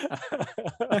answer.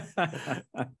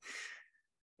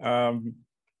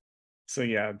 So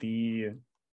yeah,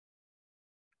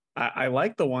 I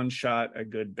like the one shot a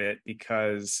good bit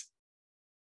because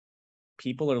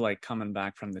people are like coming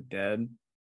back from the dead,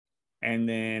 and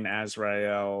then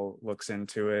Azrael looks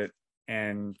into it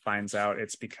and finds out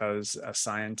it's because a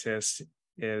scientist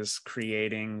is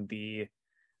creating the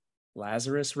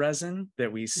Lazarus resin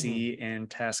that we see in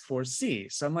Task Force Z.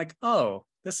 So I'm like, oh,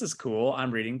 this is cool.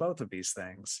 I'm reading both of these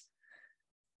things.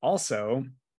 Also,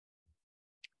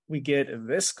 we get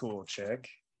this cool chick.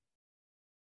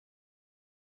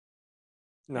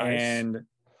 Nice. And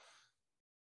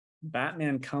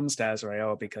Batman comes to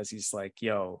Azrael because he's like,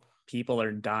 yo, people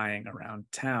are dying around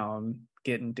town,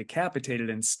 getting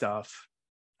decapitated and stuff.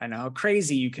 I know how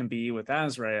crazy you can be with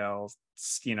Azrael,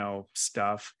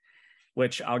 stuff,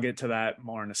 which I'll get to that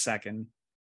more in a second.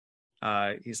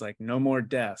 He's like, no more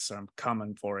deaths, I'm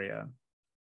coming for you.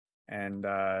 And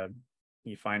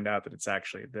you find out that it's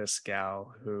actually this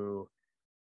gal who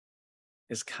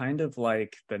is kind of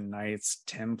like the Knights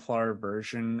Templar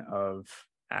version of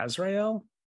Azrael,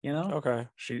 Okay.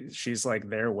 She's like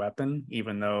their weapon,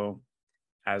 even though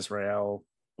Azrael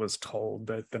was told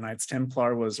that the Knights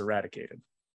Templar was eradicated.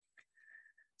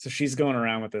 So she's going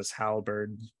around with this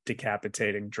halberd,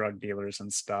 decapitating drug dealers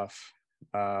and stuff.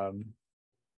 But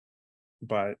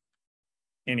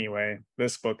anyway,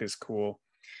 this book is cool.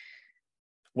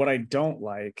 What I don't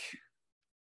like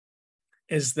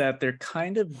is that they're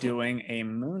kind of doing a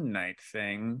Moon Knight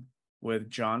thing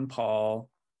with John Paul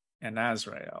and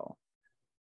Azrael.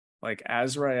 Like,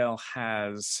 Azrael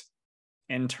has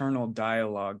internal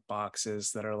dialogue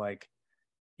boxes that are like,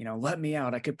 let me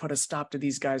out. I could put a stop to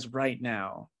these guys right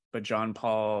now. But John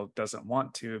Paul doesn't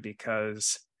want to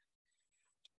because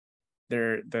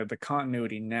the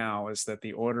continuity now is that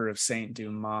the Order of Saint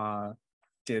Dumas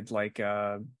did like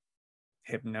a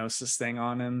hypnosis thing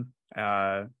on him,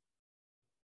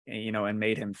 and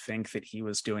made him think that he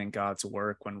was doing God's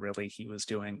work when really he was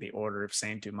doing the Order of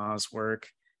Saint Dumas' work.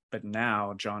 But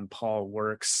now John Paul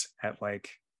works at like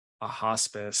a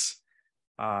hospice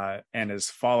and is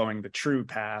following the true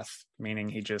path, meaning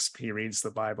he reads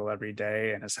the Bible every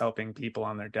day and is helping people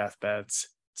on their deathbeds.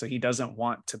 So he doesn't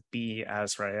want to be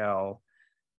Azrael,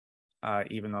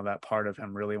 even though that part of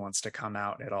him really wants to come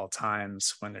out at all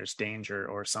times when there's danger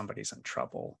or somebody's in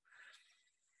trouble.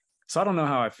 So I don't know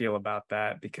how I feel about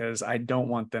that, because I don't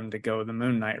want them to go the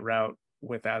Moon Knight route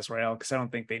with Azrael, because I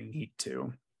don't think they need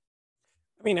to.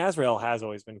 I mean, Azrael has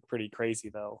always been pretty crazy,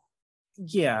 though.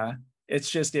 Yeah, it's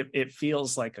just it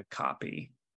feels like a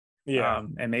copy. Yeah,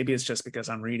 and maybe it's just because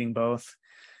I'm reading both.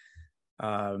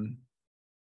 But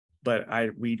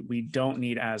we don't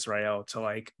need Azrael to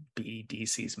like be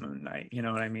DC's Moon Knight. You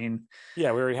know what I mean?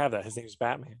 yeah, we already have that. His name's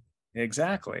Batman.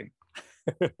 Exactly.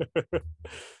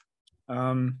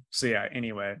 So yeah,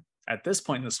 anyway, at this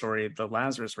point in the story, the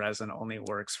Lazarus resin only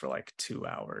works for like 2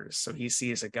 hours. So he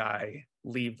sees a guy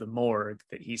leave the morgue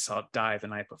that he saw die the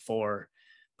night before,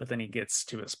 but then he gets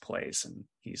to his place and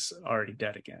he's already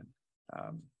dead again.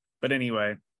 But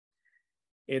anyway,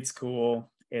 it's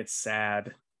cool. It's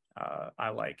sad. I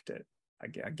liked it. I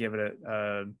give it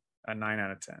a 9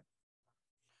 out of 10.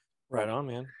 Right on,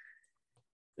 man.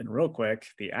 And real quick,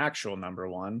 the actual number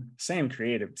one, same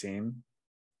creative team.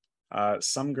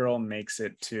 Some girl makes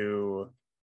it to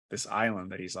this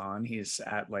island that he's on. He's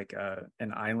at like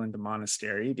an island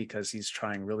monastery because he's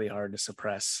trying really hard to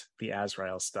suppress the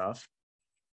Azrael stuff.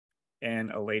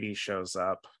 And a lady shows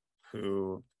up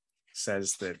who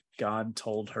says that God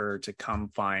told her to come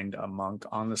find a monk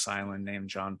on this island named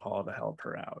John Paul to help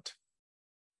her out.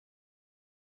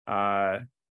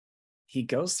 He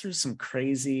goes through some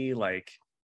crazy like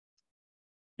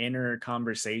inner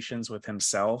conversations with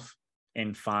himself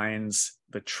and finds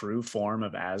the true form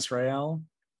of Azrael.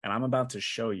 And I'm about to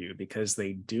show you, because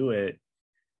they do it.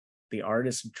 The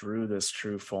artist drew this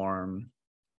true form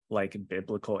like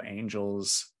biblical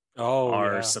angels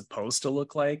are supposed to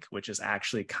look like, which is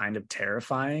actually kind of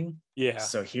terrifying. Yeah.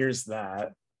 So here's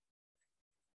that.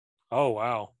 Oh,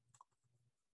 wow.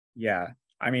 Yeah.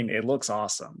 I mean, it looks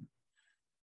awesome.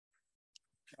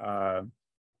 So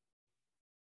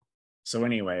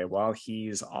anyway, while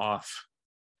he's off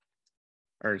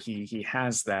or he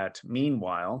has that.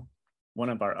 Meanwhile, one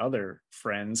of our other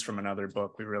friends from another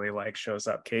book we really like shows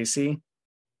up. Casey,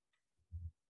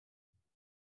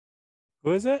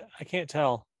 Who is it? I can't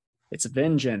tell. it's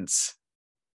Vengeance,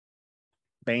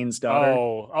 Bane's daughter.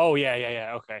 Oh,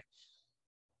 yeah. Okay.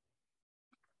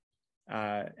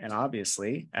 And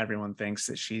obviously, everyone thinks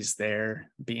that she's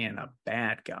there being a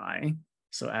bad guy.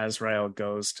 So Azrael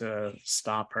goes to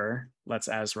stop her, lets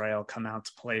Azrael come out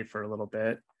to play for a little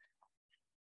bit.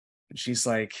 And she's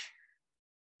like,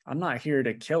 I'm not here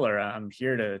to kill her. I'm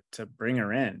here to bring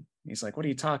her in. He's like, what are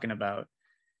you talking about?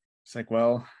 It's like,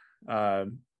 well,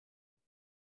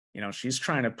 she's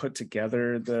trying to put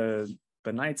together the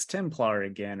Knights Templar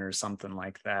again or something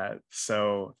like that.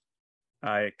 So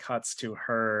it cuts to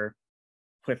her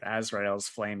with Azrael's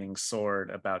flaming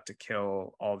sword about to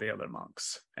kill all the other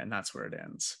monks, and that's where it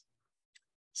ends.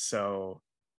 So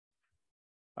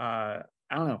I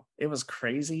don't know, it was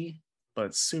crazy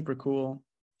but super cool.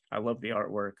 I love the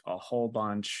artwork a whole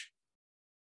bunch.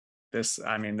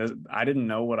 I didn't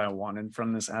know what I wanted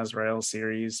from this Azrael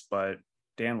series, but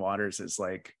Dan Watters is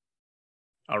like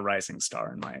a rising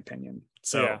star in my opinion.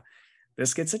 So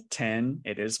this gets a 10.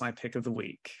 It is my pick of the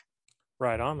week.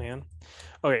 Right on, man.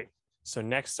 Okay, so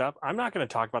next up, I'm not going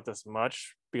to talk about this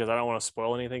much because I don't want to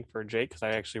spoil anything for Jake, because I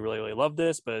actually really, really love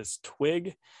this, but it's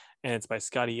Twig, and it's by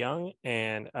Scotty Young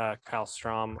and Kyle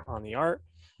Strom on the art.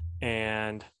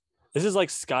 And this is like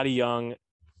Scotty Young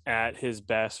at his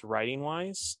best writing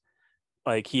wise.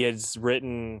 Like he has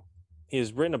written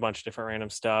a bunch of different random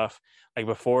stuff. Like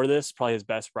before this, probably his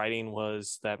best writing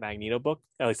was that Magneto book,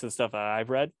 at least the stuff that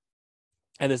I've read.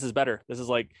 And this is better. This is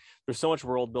like, there's so much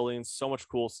world building, so much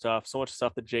cool stuff, so much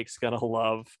stuff that Jake's gonna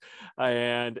love.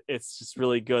 And it's just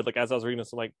really good. Like as I was reading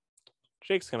this, I'm like,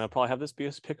 Jake's gonna probably have this be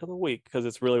his pick of the week because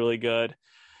it's really, really good.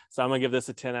 So I'm gonna give this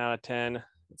a 10 out of 10.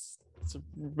 It's a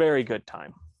very good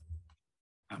time.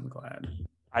 I'm glad.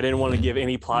 I didn't want to give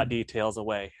any plot details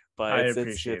away, but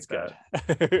it's good.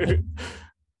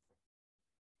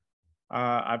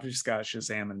 I've just got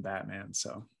Shazam and Batman.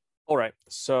 So all right.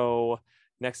 So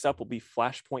next up will be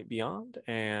Flashpoint Beyond,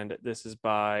 and this is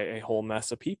by a whole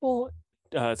mess of people.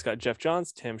 It's got Jeff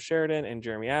Johns, Tim Sheridan, and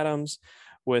Jeremy Adams,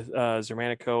 with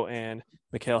Zermanico and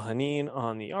Mikhail Hanin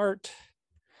on the art.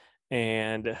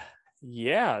 And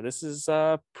yeah, this is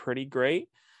pretty great.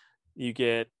 You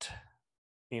get,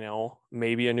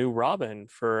 maybe a new Robin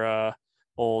for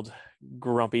old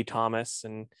Grumpy Thomas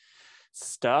and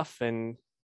stuff. And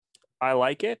I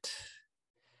like it.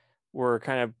 We're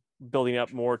kind of building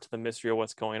up more to the mystery of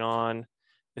what's going on.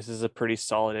 This is a pretty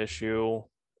solid issue.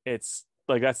 It's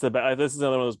like, this is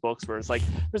another one of those books where it's like,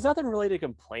 there's nothing really to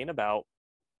complain about,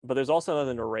 but there's also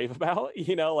nothing to rave about,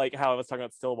 like how I was talking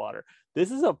about Stillwater.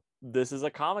 This is a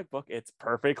comic book. It's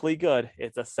perfectly good.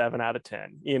 It's a 7 out of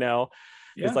 10,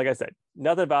 It's like I said,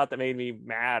 nothing about that made me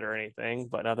mad or anything,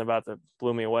 but nothing about that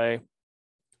blew me away.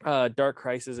 Dark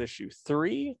Crisis issue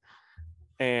 3.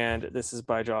 And this is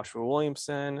by Joshua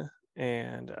Williamson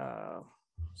and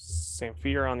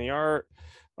Sampier on the art.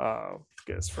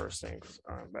 Get his first name because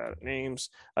I'm bad at names.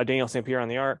 Daniel Sampier on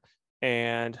the art.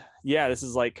 And yeah, this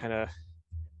is like kind of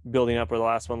building up where the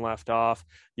last one left off.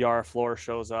 Yara Flor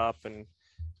shows up, and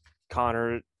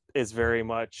Connor is very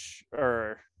much,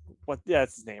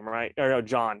 that's his name, right? Or no,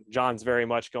 John. John's very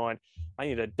much going, I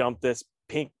need to dump this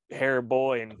pink hair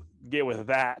boy and get with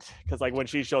that. Because like when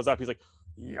she shows up, he's like,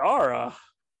 Yara.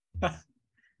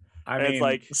 It's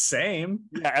like same.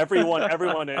 Yeah,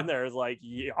 everyone in there is like,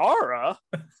 Yara.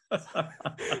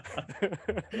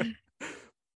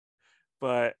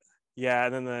 But yeah,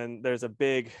 and then there's a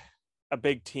big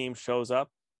team shows up,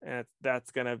 and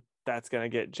that's gonna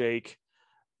get Jake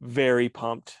very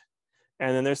pumped.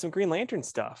 And then there's some Green Lantern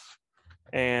stuff,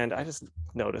 and I just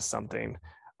noticed something.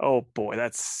 Oh boy,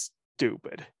 that's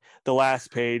stupid. The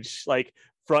last page, like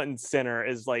front and center,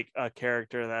 is like a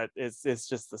character that is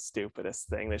just the stupidest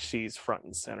thing, that she's front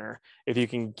and center. If you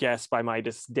can guess by my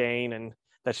disdain and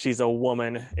that she's a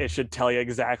woman, it should tell you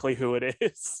exactly who it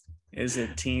is. Is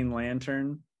it Teen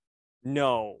Lantern?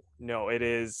 No, it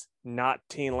is not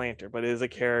Teen Lantern, but it is a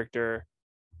character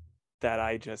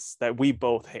that we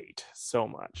both hate so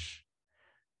much.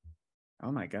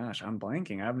 Oh my gosh, I'm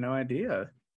blanking. I have no idea.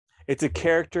 It's a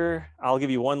character, I'll give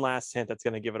you one last hint that's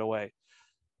going to give it away,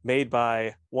 made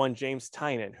by one James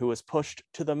Tynan, who was pushed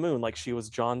to the moon like she was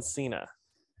John Cena.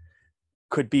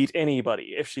 Could beat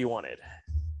anybody if she wanted.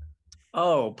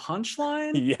 Oh,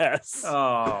 Punchline? Yes.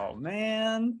 Oh,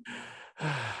 man.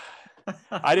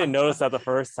 I didn't notice that the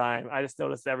first time. I just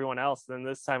noticed everyone else. Then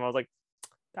this time I was like,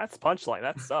 That's punchline.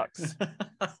 That sucks.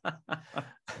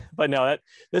 But no,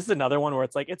 this is another one where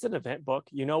it's like, it's an event book.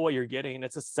 You know what you're getting.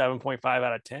 It's a 7.5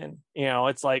 out of 10.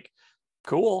 It's like,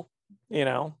 cool,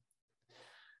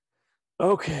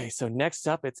 Okay, so next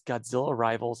up, it's Godzilla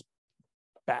Rivals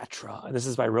Batra. This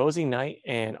is by Rosie Knight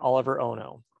and Oliver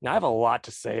Ono. Now, I have a lot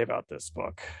to say about this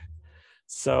book.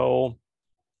 So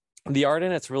the art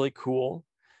in it's really cool.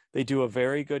 They do a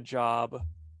very good job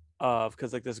of,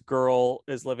 because like this girl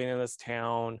is living in this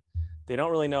town. They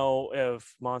don't really know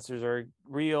if monsters are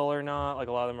real or not. Like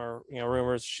a lot of them are,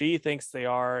 rumors. She thinks they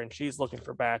are, and she's looking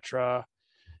for Batra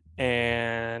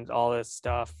and all this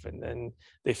stuff. And then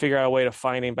they figure out a way to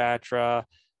finding Batra.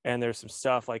 And there's some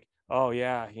stuff like, oh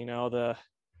yeah, the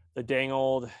dang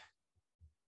old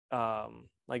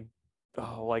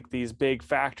like these big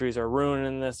factories are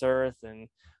ruining this earth and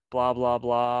blah blah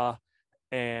blah.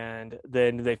 And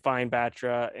then they find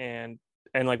Batra, and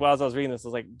like while I was reading this, I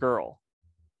was like, girl,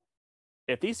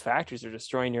 if these factories are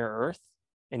destroying your earth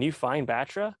and you find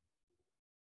Batra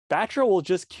will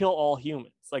just kill all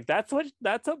humans. Like that's what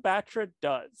Batra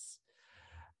does.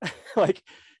 Like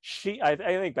I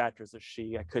think Batra's a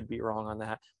she. I could be wrong on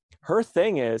that. Her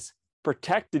thing is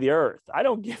protect the earth. I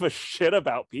don't give a shit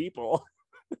about people.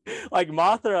 Like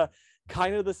Mothra,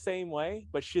 kind of the same way,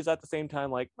 but she's at the same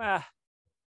time like,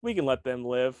 we can let them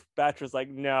live. Batra's like,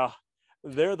 no,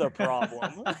 they're the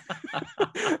problem.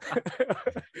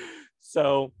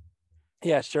 So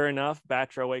yeah, sure enough,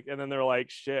 Batra wake, and then they're like,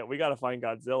 shit, we got to find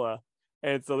Godzilla.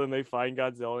 And so then they find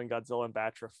Godzilla, and Godzilla and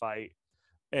Batra fight.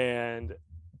 And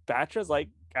Batra's like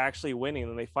actually winning,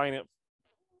 and they find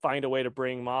a way to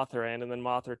bring Mothra in, and then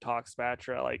Mothra talks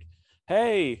Batra like,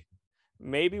 hey,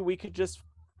 maybe we could just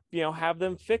have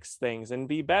them fix things and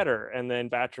be better. And then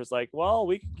Batra's like, well,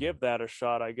 we could give that a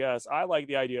shot, I guess. I like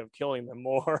the idea of killing them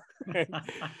more. And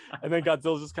then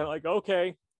Godzilla's just kind of like,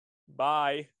 okay,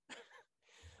 bye.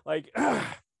 Like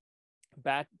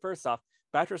first off,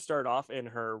 Batra started off in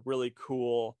her really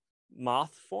cool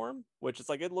moth form, which is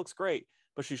like, it looks great,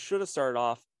 but she should have started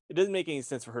off, it doesn't make any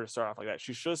sense for her to start off like that.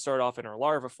 She should have started off in her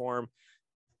larva form,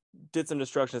 did some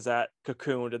destructions that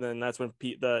cocooned, and then that's when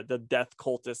the death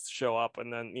cultists show up,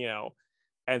 and then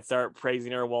and start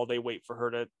praising her while they wait for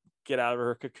her to get out of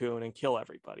her cocoon and kill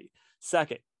everybody.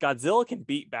 Second, Godzilla can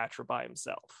beat Batra by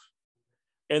himself.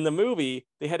 In the movie,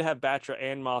 they had to have Batra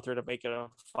and Mothra to make it a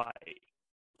fight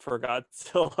for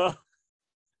Godzilla.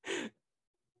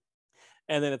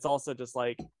 And then it's also just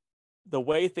like the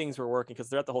way things were working, because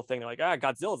they're at the whole thing, they're like,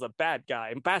 Godzilla's a bad guy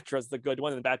and Batra's the good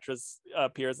one, and Batra's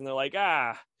appears and they're like,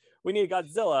 we need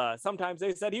Godzilla. Sometimes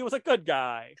they said he was a good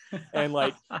guy. And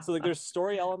like, so like there's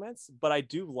story elements, but I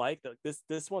do like that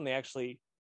this one, they actually,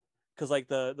 because like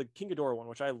the King Ghidorah one,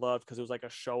 which I loved because it was like a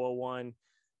Showa one,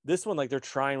 this one, like they're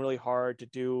trying really hard to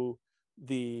do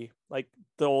the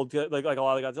old, like a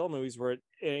lot of the Godzilla movies where it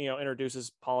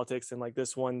introduces politics, and like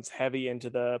this one's heavy into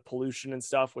the pollution and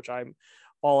stuff, which I'm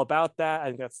all about. That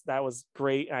I think that was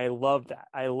great. I love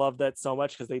that so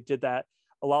much, because they did that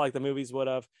a lot like the movies would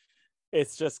have.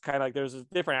 It's just kind of like there's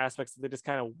different aspects that they just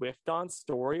kind of whiffed on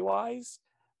story wise,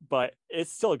 but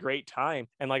it's still a great time.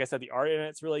 And like I said, the art in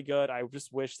it's really good. I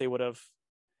just wish they would have,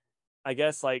 I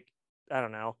guess, like, I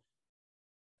don't know,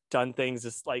 done things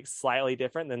just like slightly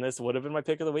different. Then this would have been my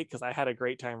pick of the week, because I had a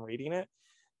great time reading it.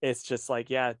 It's just like,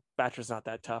 yeah, Batra's not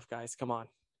that tough, guys. Come on.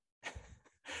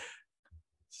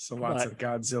 So lots of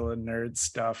Godzilla nerd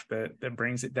stuff that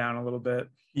brings it down a little bit.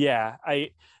 Yeah,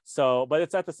 but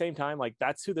it's at the same time, like,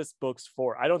 that's who this book's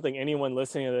for. I don't think anyone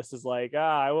listening to this is like,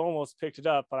 I almost picked it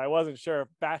up, but I wasn't sure if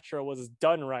Batra was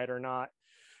done right or not,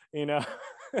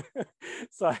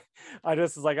 So I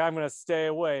just was like, I'm going to stay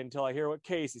away until I hear what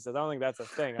Casey says. I don't think that's a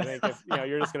thing. I think if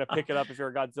you're just going to pick it up if you're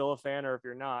a Godzilla fan, or if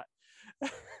you're not.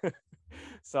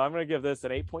 So I'm going to give this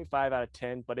an 8.5 out of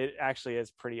 10, but it actually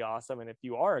is pretty awesome. And if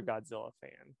you are a Godzilla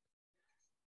fan,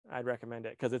 I'd recommend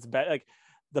it, because it's like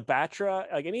the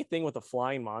Batra, like anything with a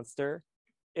flying monster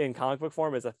in comic book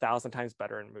form is 1,000 times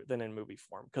better than in movie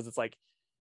form, because it's like,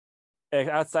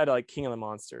 outside of like King of the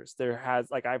Monsters,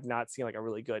 I've not seen like a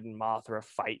really good Mothra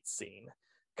fight scene,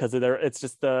 because it's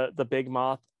just the big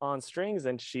moth on strings,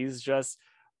 and she's just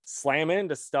slamming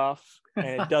into stuff,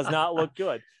 and it does not look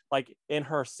good. Like in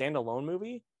her standalone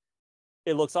movie,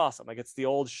 it looks awesome. Like it's the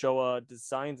old Showa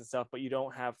designs and stuff, but you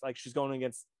don't have, like, she's going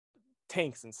against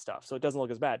tanks and stuff, so it doesn't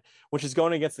look as bad. When she's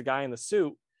going against the guy in the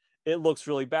suit, it looks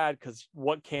really bad, because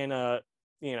what can a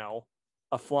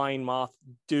flying moth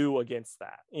do against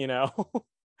that,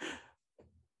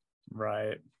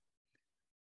 Right.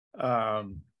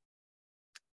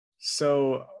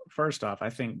 So first off, I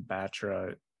think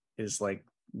Batra is like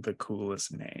the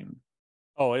coolest name.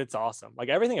 Oh, it's awesome. Like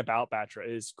everything about Batra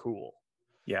is cool.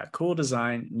 Yeah, cool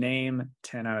design, name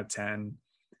 10 out of 10.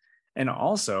 And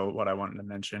also what I wanted to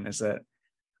mention is that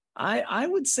I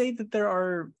would say that there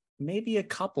are maybe a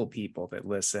couple people that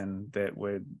listen that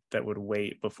would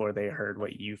wait before they heard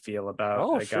what you feel about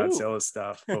Oh, shoot. Godzilla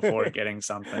stuff before getting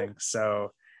something.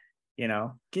 So,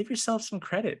 give yourself some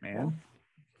credit, Well, man.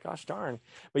 gosh darn.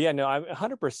 But yeah, no, I'm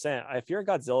 100%. If you're a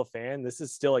Godzilla fan, this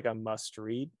is still like a must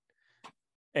read.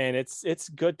 And it's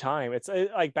good time. It's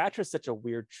like Batra's such a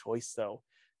weird choice though.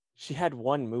 She had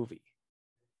one movie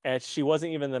and she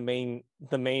wasn't even the main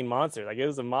monster. Like it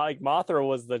was like Mothra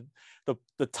was the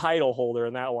title holder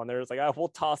in that one. There's like, we'll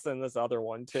toss in this other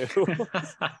one too.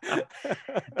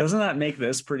 Doesn't that make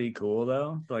this pretty cool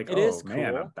though? Like, It oh is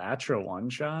man, a cool. Batra one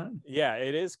shot. Yeah,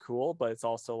 it is cool, but it's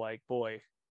also like, boy,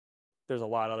 there's a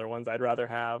lot of other ones I'd rather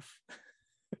have.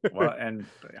 Well, and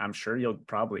I'm sure you'll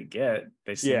probably get.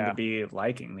 They seem to Yeah, be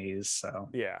liking these. So,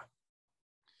 yeah.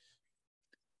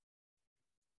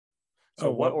 So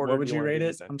oh, what what order do would you you want to rate do it?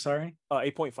 these in? I'm sorry,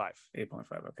 8.5.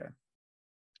 8.5. Okay.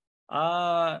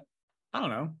 Uh, I don't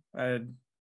know.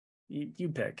 You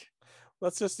pick.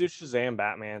 Let's just do Shazam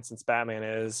Batman since Batman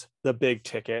is the big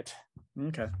ticket.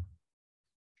 Okay.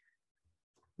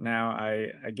 Now I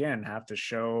again have to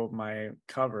show my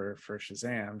cover for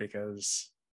Shazam because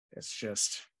it's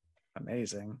just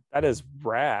amazing. That is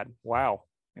rad. Wow.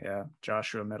 Yeah,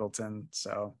 Joshua Middleton.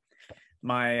 So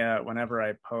my whenever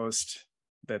I post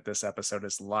that this episode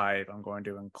is live, I'm going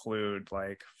to include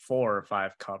like 4 or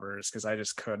 5 covers because I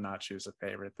just could not choose a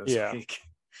favorite this Yeah. week.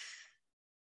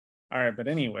 All right, but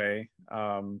anyway,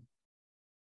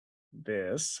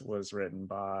 this was written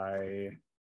by,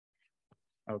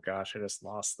 oh gosh, I just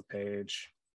lost the page.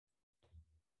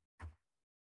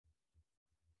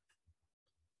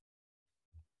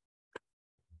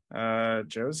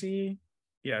 Josie,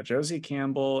 yeah, Josie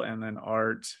Campbell, and then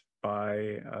art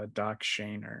by Doc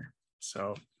Shaner.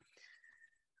 So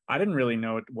I didn't really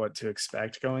know what to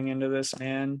expect going into this,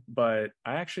 man, but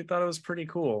I actually thought it was pretty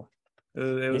cool.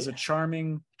 It was a Yeah.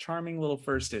 charming, charming little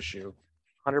first issue.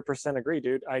 100% agree,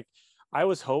 dude. I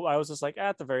was just like,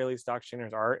 at the very least, Doc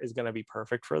Shanner's art is gonna be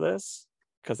perfect for this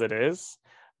because it is.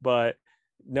 But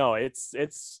no,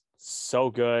 it's so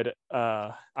good.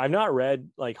 I've not read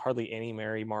like hardly any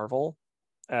Mary Marvel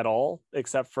at all,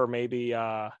 except for maybe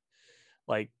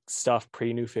like stuff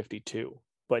pre New 52,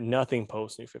 but nothing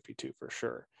post New 52 for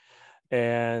sure.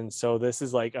 And so this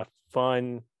is like a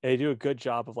fun, they do a good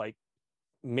job of like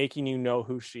making you know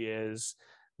who she is,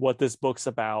 what this book's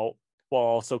about, while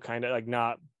also kind of like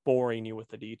not boring you with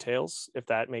the details, if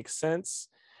that makes sense.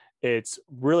 It's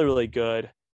really, really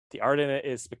good. The art in it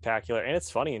is spectacular and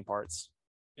it's funny in parts.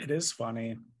 It is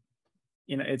funny.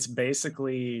 It's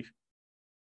basically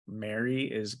Mary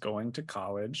is going to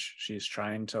college. She's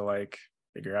trying to like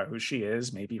figure out who she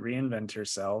is, maybe reinvent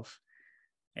herself.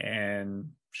 And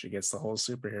she gets the whole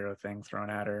superhero thing thrown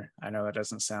at her. I know that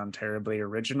doesn't sound terribly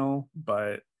original,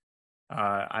 but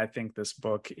I think this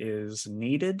book is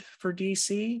needed for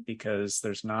DC because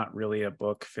there's not really a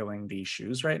book filling these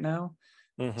shoes right now.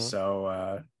 Mm-hmm.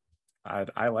 So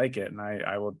I like it, and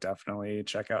I will definitely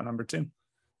check out number 2.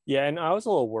 Yeah, and I was a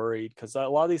little worried because a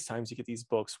lot of these times you get these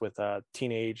books with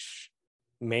teenage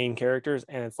main characters,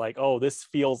 and it's like, oh, this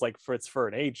feels like it's for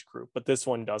an age group, but this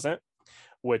one doesn't,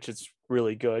 which is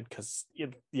really good because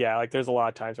yeah, like there's a lot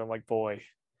of times where I'm like, boy,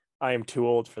 I am too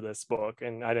old for this book,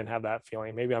 and I didn't have that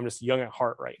feeling. Maybe I'm just young at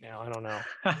heart right now. I don't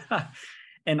know.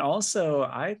 And also,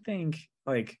 I think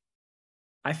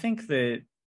that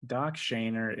Doc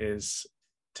Shaner is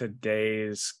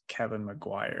today's Kevin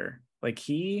McGuire. Like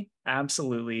he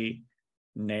absolutely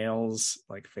nails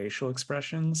like facial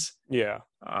expressions, Yeah,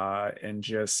 and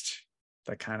just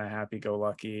the kind of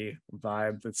happy-go-lucky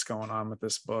vibe that's going on with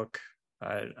this book.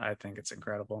 I think it's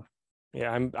incredible.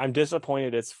 yeah. I'm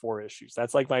disappointed. It's 4 issues.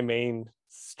 That's like my main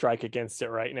strike against it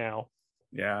right now.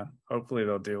 Yeah, hopefully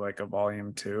they'll do like a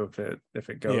volume 2 if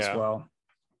it goes Yeah, well.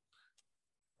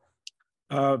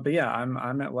 But yeah,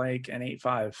 I'm at like an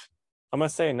 8.5. I'm gonna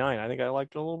say 9. I think I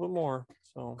liked it a little bit more.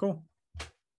 So Cool.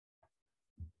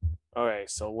 okay,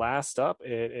 so last up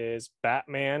it is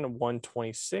Batman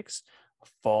 126,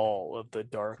 Fall of the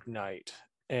Dark Knight.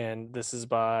 And this is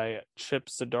by Chip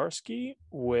Zdarsky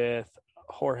with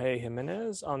Jorge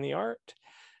Jimenez on the art.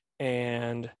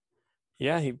 And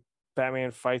yeah,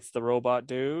 Batman fights the robot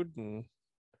dude and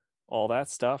all that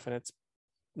stuff, and it's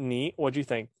neat. What'd you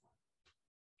think?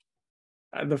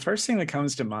 The first thing that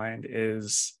comes to mind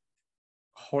is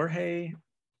Jorge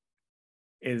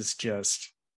is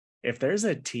just, if there's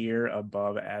a tier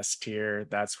above S tier,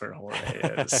 that's where Jorge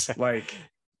is. Like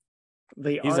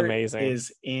The He's art amazing.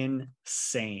 is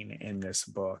insane in this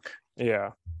book.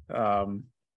 Yeah. Um,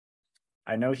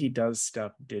 I know he does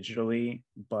stuff digitally,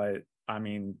 but I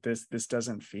mean, this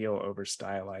doesn't feel over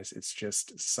stylized. It's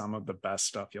just some of the best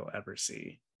stuff you'll ever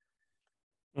see.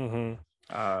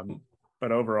 Mm-hmm.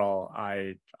 But overall,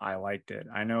 I liked it.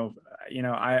 I know,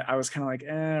 I was kind of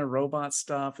like, robot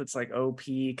stuff. It's like OP,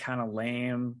 kind of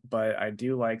lame, but I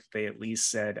do like they at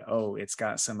least said, oh, it's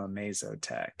got some Amazo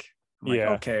tech. I'm like,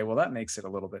 Yeah. okay, well, that makes it a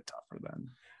little bit tougher then.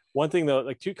 One thing though,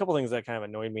 like two couple things that kind of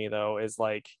annoyed me though is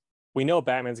like we know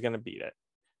Batman's gonna beat it,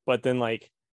 but then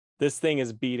like this thing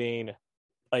is beating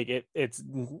like it's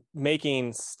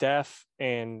making Steph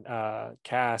and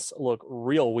Cass look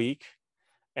real weak.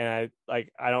 And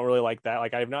I don't really like that.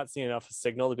 Like I've not seen enough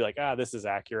signal to be like, this is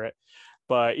accurate.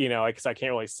 But because I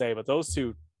can't really say, but those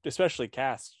two, especially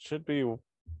Cass, should be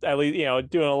at least,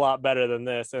 doing a lot better than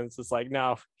this. And it's just like,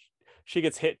 no, she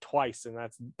gets hit twice and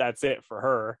that's it for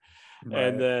her. And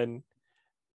Right. then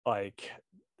like,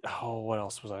 oh, what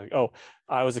else was I? Oh,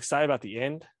 I was excited about the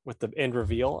end with the end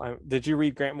reveal. Did you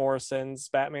read Grant Morrison's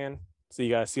Batman? So you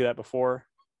guys see that before?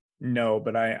 No,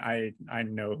 but I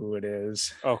know who it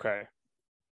is. Okay.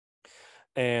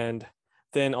 And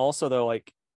then also though,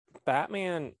 like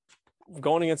Batman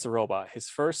going against a robot, his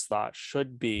first thought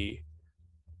should be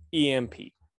EMP.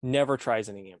 Never tries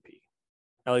an EMP.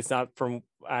 At least not from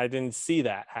I didn't see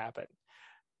that happen.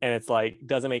 And it's like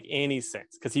doesn't make any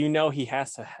sense because he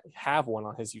has to have one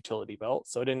on his utility belt.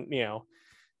 So it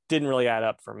didn't really add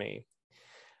up for me.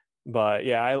 But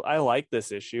yeah, I like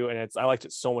this issue, and I liked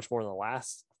it so much more than the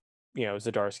last,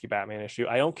 Zdarsky Batman issue.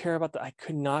 I don't care about I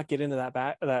could not get into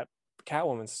that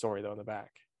Catwoman story though in the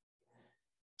back.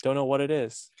 Don't know what it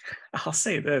is. I'll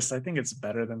say this: I think it's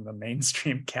better than the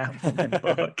mainstream Catwoman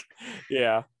book.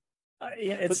 Yeah,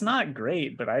 Yeah, but it's not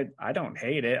great, but I don't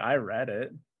hate it. I read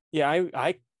it. yeah,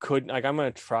 I couldn't like I'm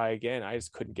gonna try again. I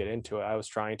just couldn't get into it. I was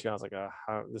trying to. I was like,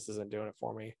 this isn't doing it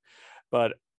for me.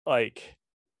 But like,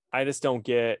 I just don't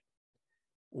get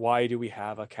why do we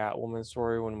have a Catwoman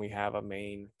story when we have a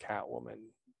main Catwoman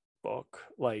book?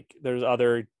 Like, there's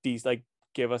other these like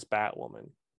give us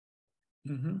Batwoman,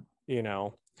 Mm-hmm. you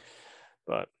know.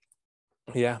 But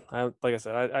yeah, like I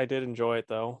said, I did enjoy it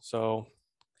though. So,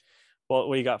 what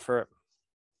you got for it?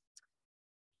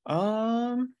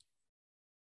 Um,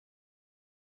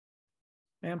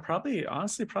 Man,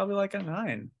 honestly, probably like a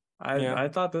 9. Yeah, I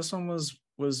thought this one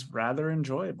was rather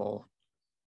enjoyable.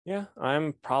 yeah,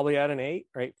 I'm probably at an 8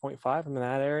 or 8.5. I'm in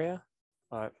that area.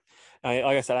 But like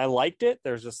I said, I liked it.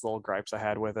 There's just little gripes I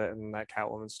had with it, and that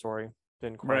Catwoman story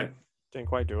didn't quite Right. didn't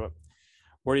quite do it.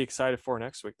 What are you excited for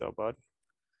next week, though, bud?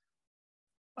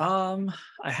 Um,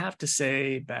 I have to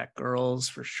say Batgirls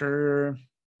for sure.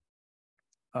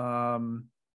 Um,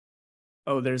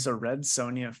 oh, there's a Red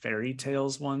Sonja Fairy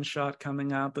Tales one shot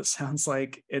coming out that sounds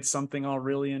like it's something I'll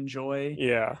really enjoy.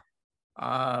 Yeah,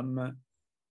 Um,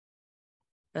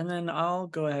 and then I'll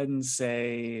go ahead and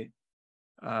say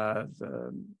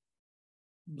the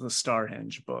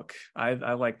Starhenge book. I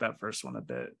like that first one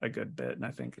a good bit, and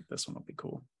I think this one will be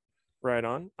cool. right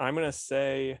on. I'm gonna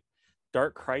say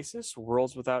Dark Crisis: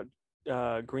 Worlds Without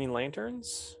Green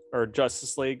Lanterns, or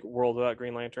Justice League: World Without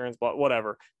Green Lanterns, but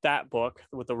whatever. That book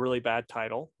with a really bad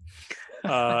title.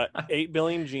 8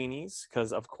 Billion Genies,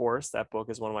 because of course that book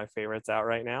is one of my favorites out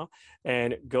right now.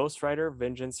 And Ghostwriter: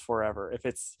 Vengeance Forever. If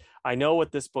it's, I know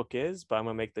what this book is, but I'm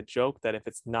gonna make the joke that if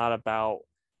it's not about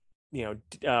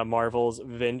Marvel's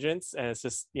Vengeance and it's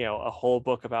just a whole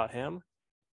book about him,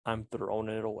 I'm throwing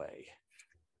it away.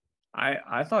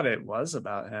 I thought it was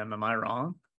about him. Am I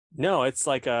wrong? No, it's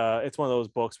like it's one of those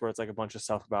books where it's like a bunch of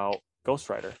stuff about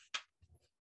Ghostwriter.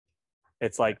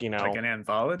 It's like Like an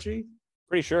anthology?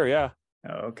 pretty sure, yeah.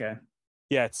 Oh, okay.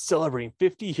 Yeah, it's celebrating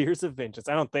 50 years of Vengeance.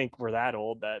 I don't think we're that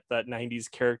old that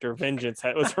 90s character Vengeance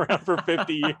was around for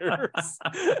 50 years.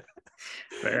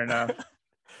 Fair enough.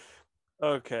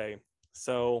 Okay,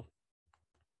 so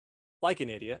like an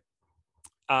idiot,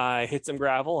 I hit some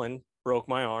gravel and broke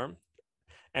my arm.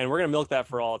 And we're gonna milk that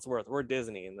for all it's worth. We're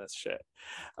Disney in this shit.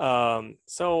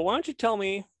 So why don't you tell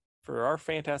me for our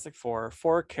Fantastic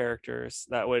four characters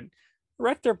that would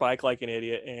wreck their bike like an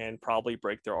idiot and probably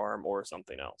break their arm or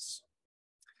something else?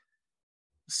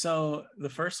 So the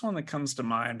first one that comes to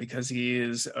mind, because he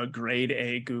is a grade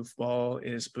A goofball,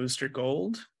 is Booster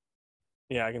Gold.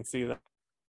 Yeah, I can see that.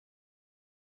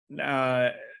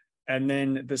 Uh, and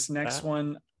then this next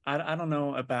one, I don't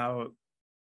know about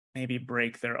maybe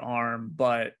break their arm,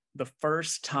 but the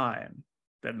first time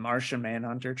that Martian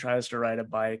Manhunter tries to ride a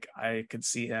bike, I could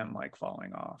see him like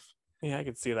falling off. Yeah, I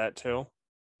could see that too.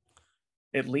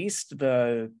 At least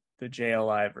the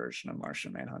JLI version of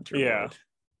Martian Manhunter Yeah. would.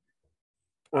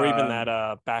 Or even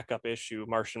that backup issue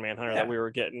Martian Manhunter that yeah. we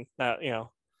were getting. That, you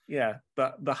know. Yeah,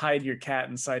 the hide your cat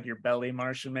inside your belly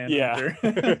Martian Yeah.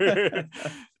 Manhunter.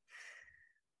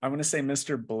 I'm going to say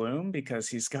Mr. Bloom because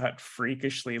he's got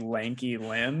freakishly lanky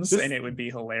limbs and it would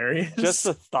be hilarious. Just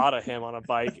the thought of him on a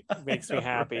bike makes me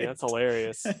happy. Right? That's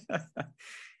hilarious.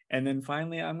 And then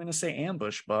finally, I'm going to say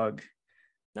Ambush Bug.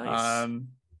 Nice.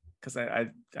 Because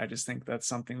I just think that's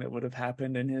something that would have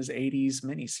happened in his 80s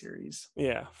miniseries.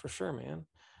 Yeah, for sure, man.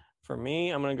 For me,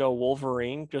 I'm going to go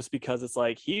Wolverine just because it's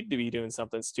like he'd be doing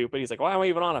something stupid. He's like, why am I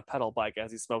even on a pedal bike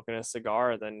as he's smoking a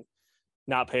cigar? Then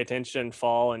not pay attention,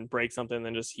 fall and break something,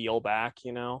 then just heal back,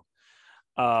 you know?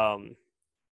 And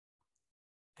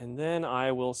then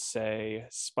I will say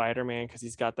Spider-Man because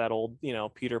he's got that old, you know,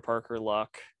 Peter Parker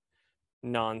luck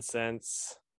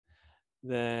nonsense.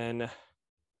 Then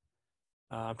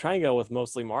I'm trying to go with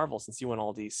mostly Marvel since you went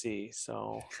all DC.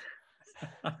 So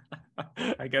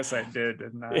I guess I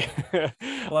didn't I?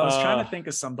 Well, I was trying to think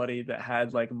of somebody that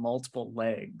had like multiple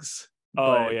legs,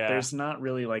 but there's not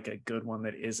really like a good one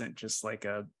that isn't just like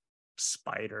a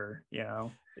spider, you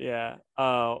know? Yeah.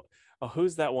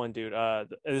 Who's that one dude?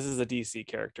 This is a DC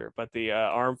character, but the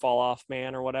arm fall off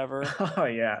man or whatever. Oh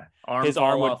yeah, His fall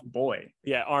arm off boy.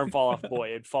 Yeah, arm fall off boy.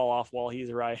 It'd fall off while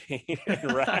he's riding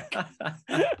and wreck.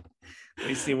 At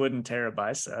least he wouldn't tear a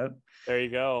bicep. There you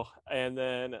go. And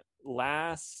then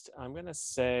last, I'm gonna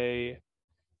say,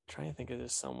 trying to think of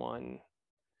this someone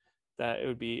that it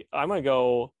would be. I'm gonna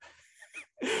go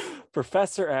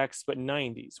Professor X, but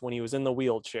 90s when he was in the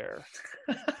wheelchair.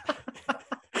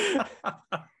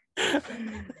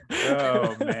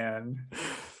 Oh man.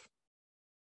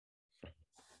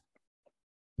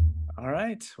 All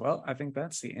right. Well, I think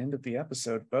that's the end of the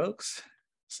episode, folks.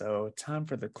 So time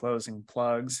for the closing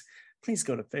plugs. Please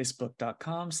go to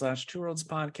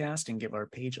facebook.com/2worldspodcast and give our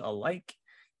page a like.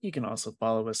 You can also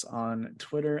follow us on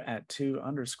Twitter at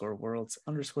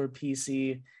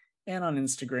 2_worlds_PC and on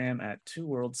Instagram at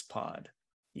 2worldspod.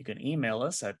 You can email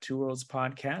us at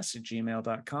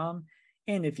 2worldspodcast@gmail.com.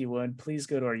 And if you would, please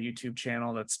go to our YouTube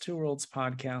channel. That's 2 Worlds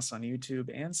Podcast on YouTube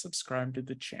and subscribe to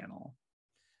the channel.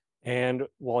 And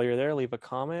while you're there, leave a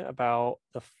comment about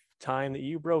the time that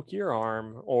you broke your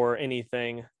arm or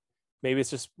anything. Maybe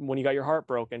it's just when you got your heart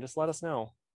broken. Just let us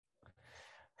know.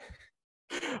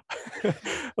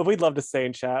 We'd love to stay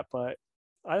in chat, but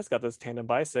I just got this tandem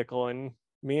bicycle and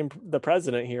me and the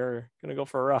president here are going to go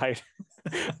for a ride.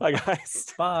 Bye,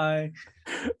 guys. Bye.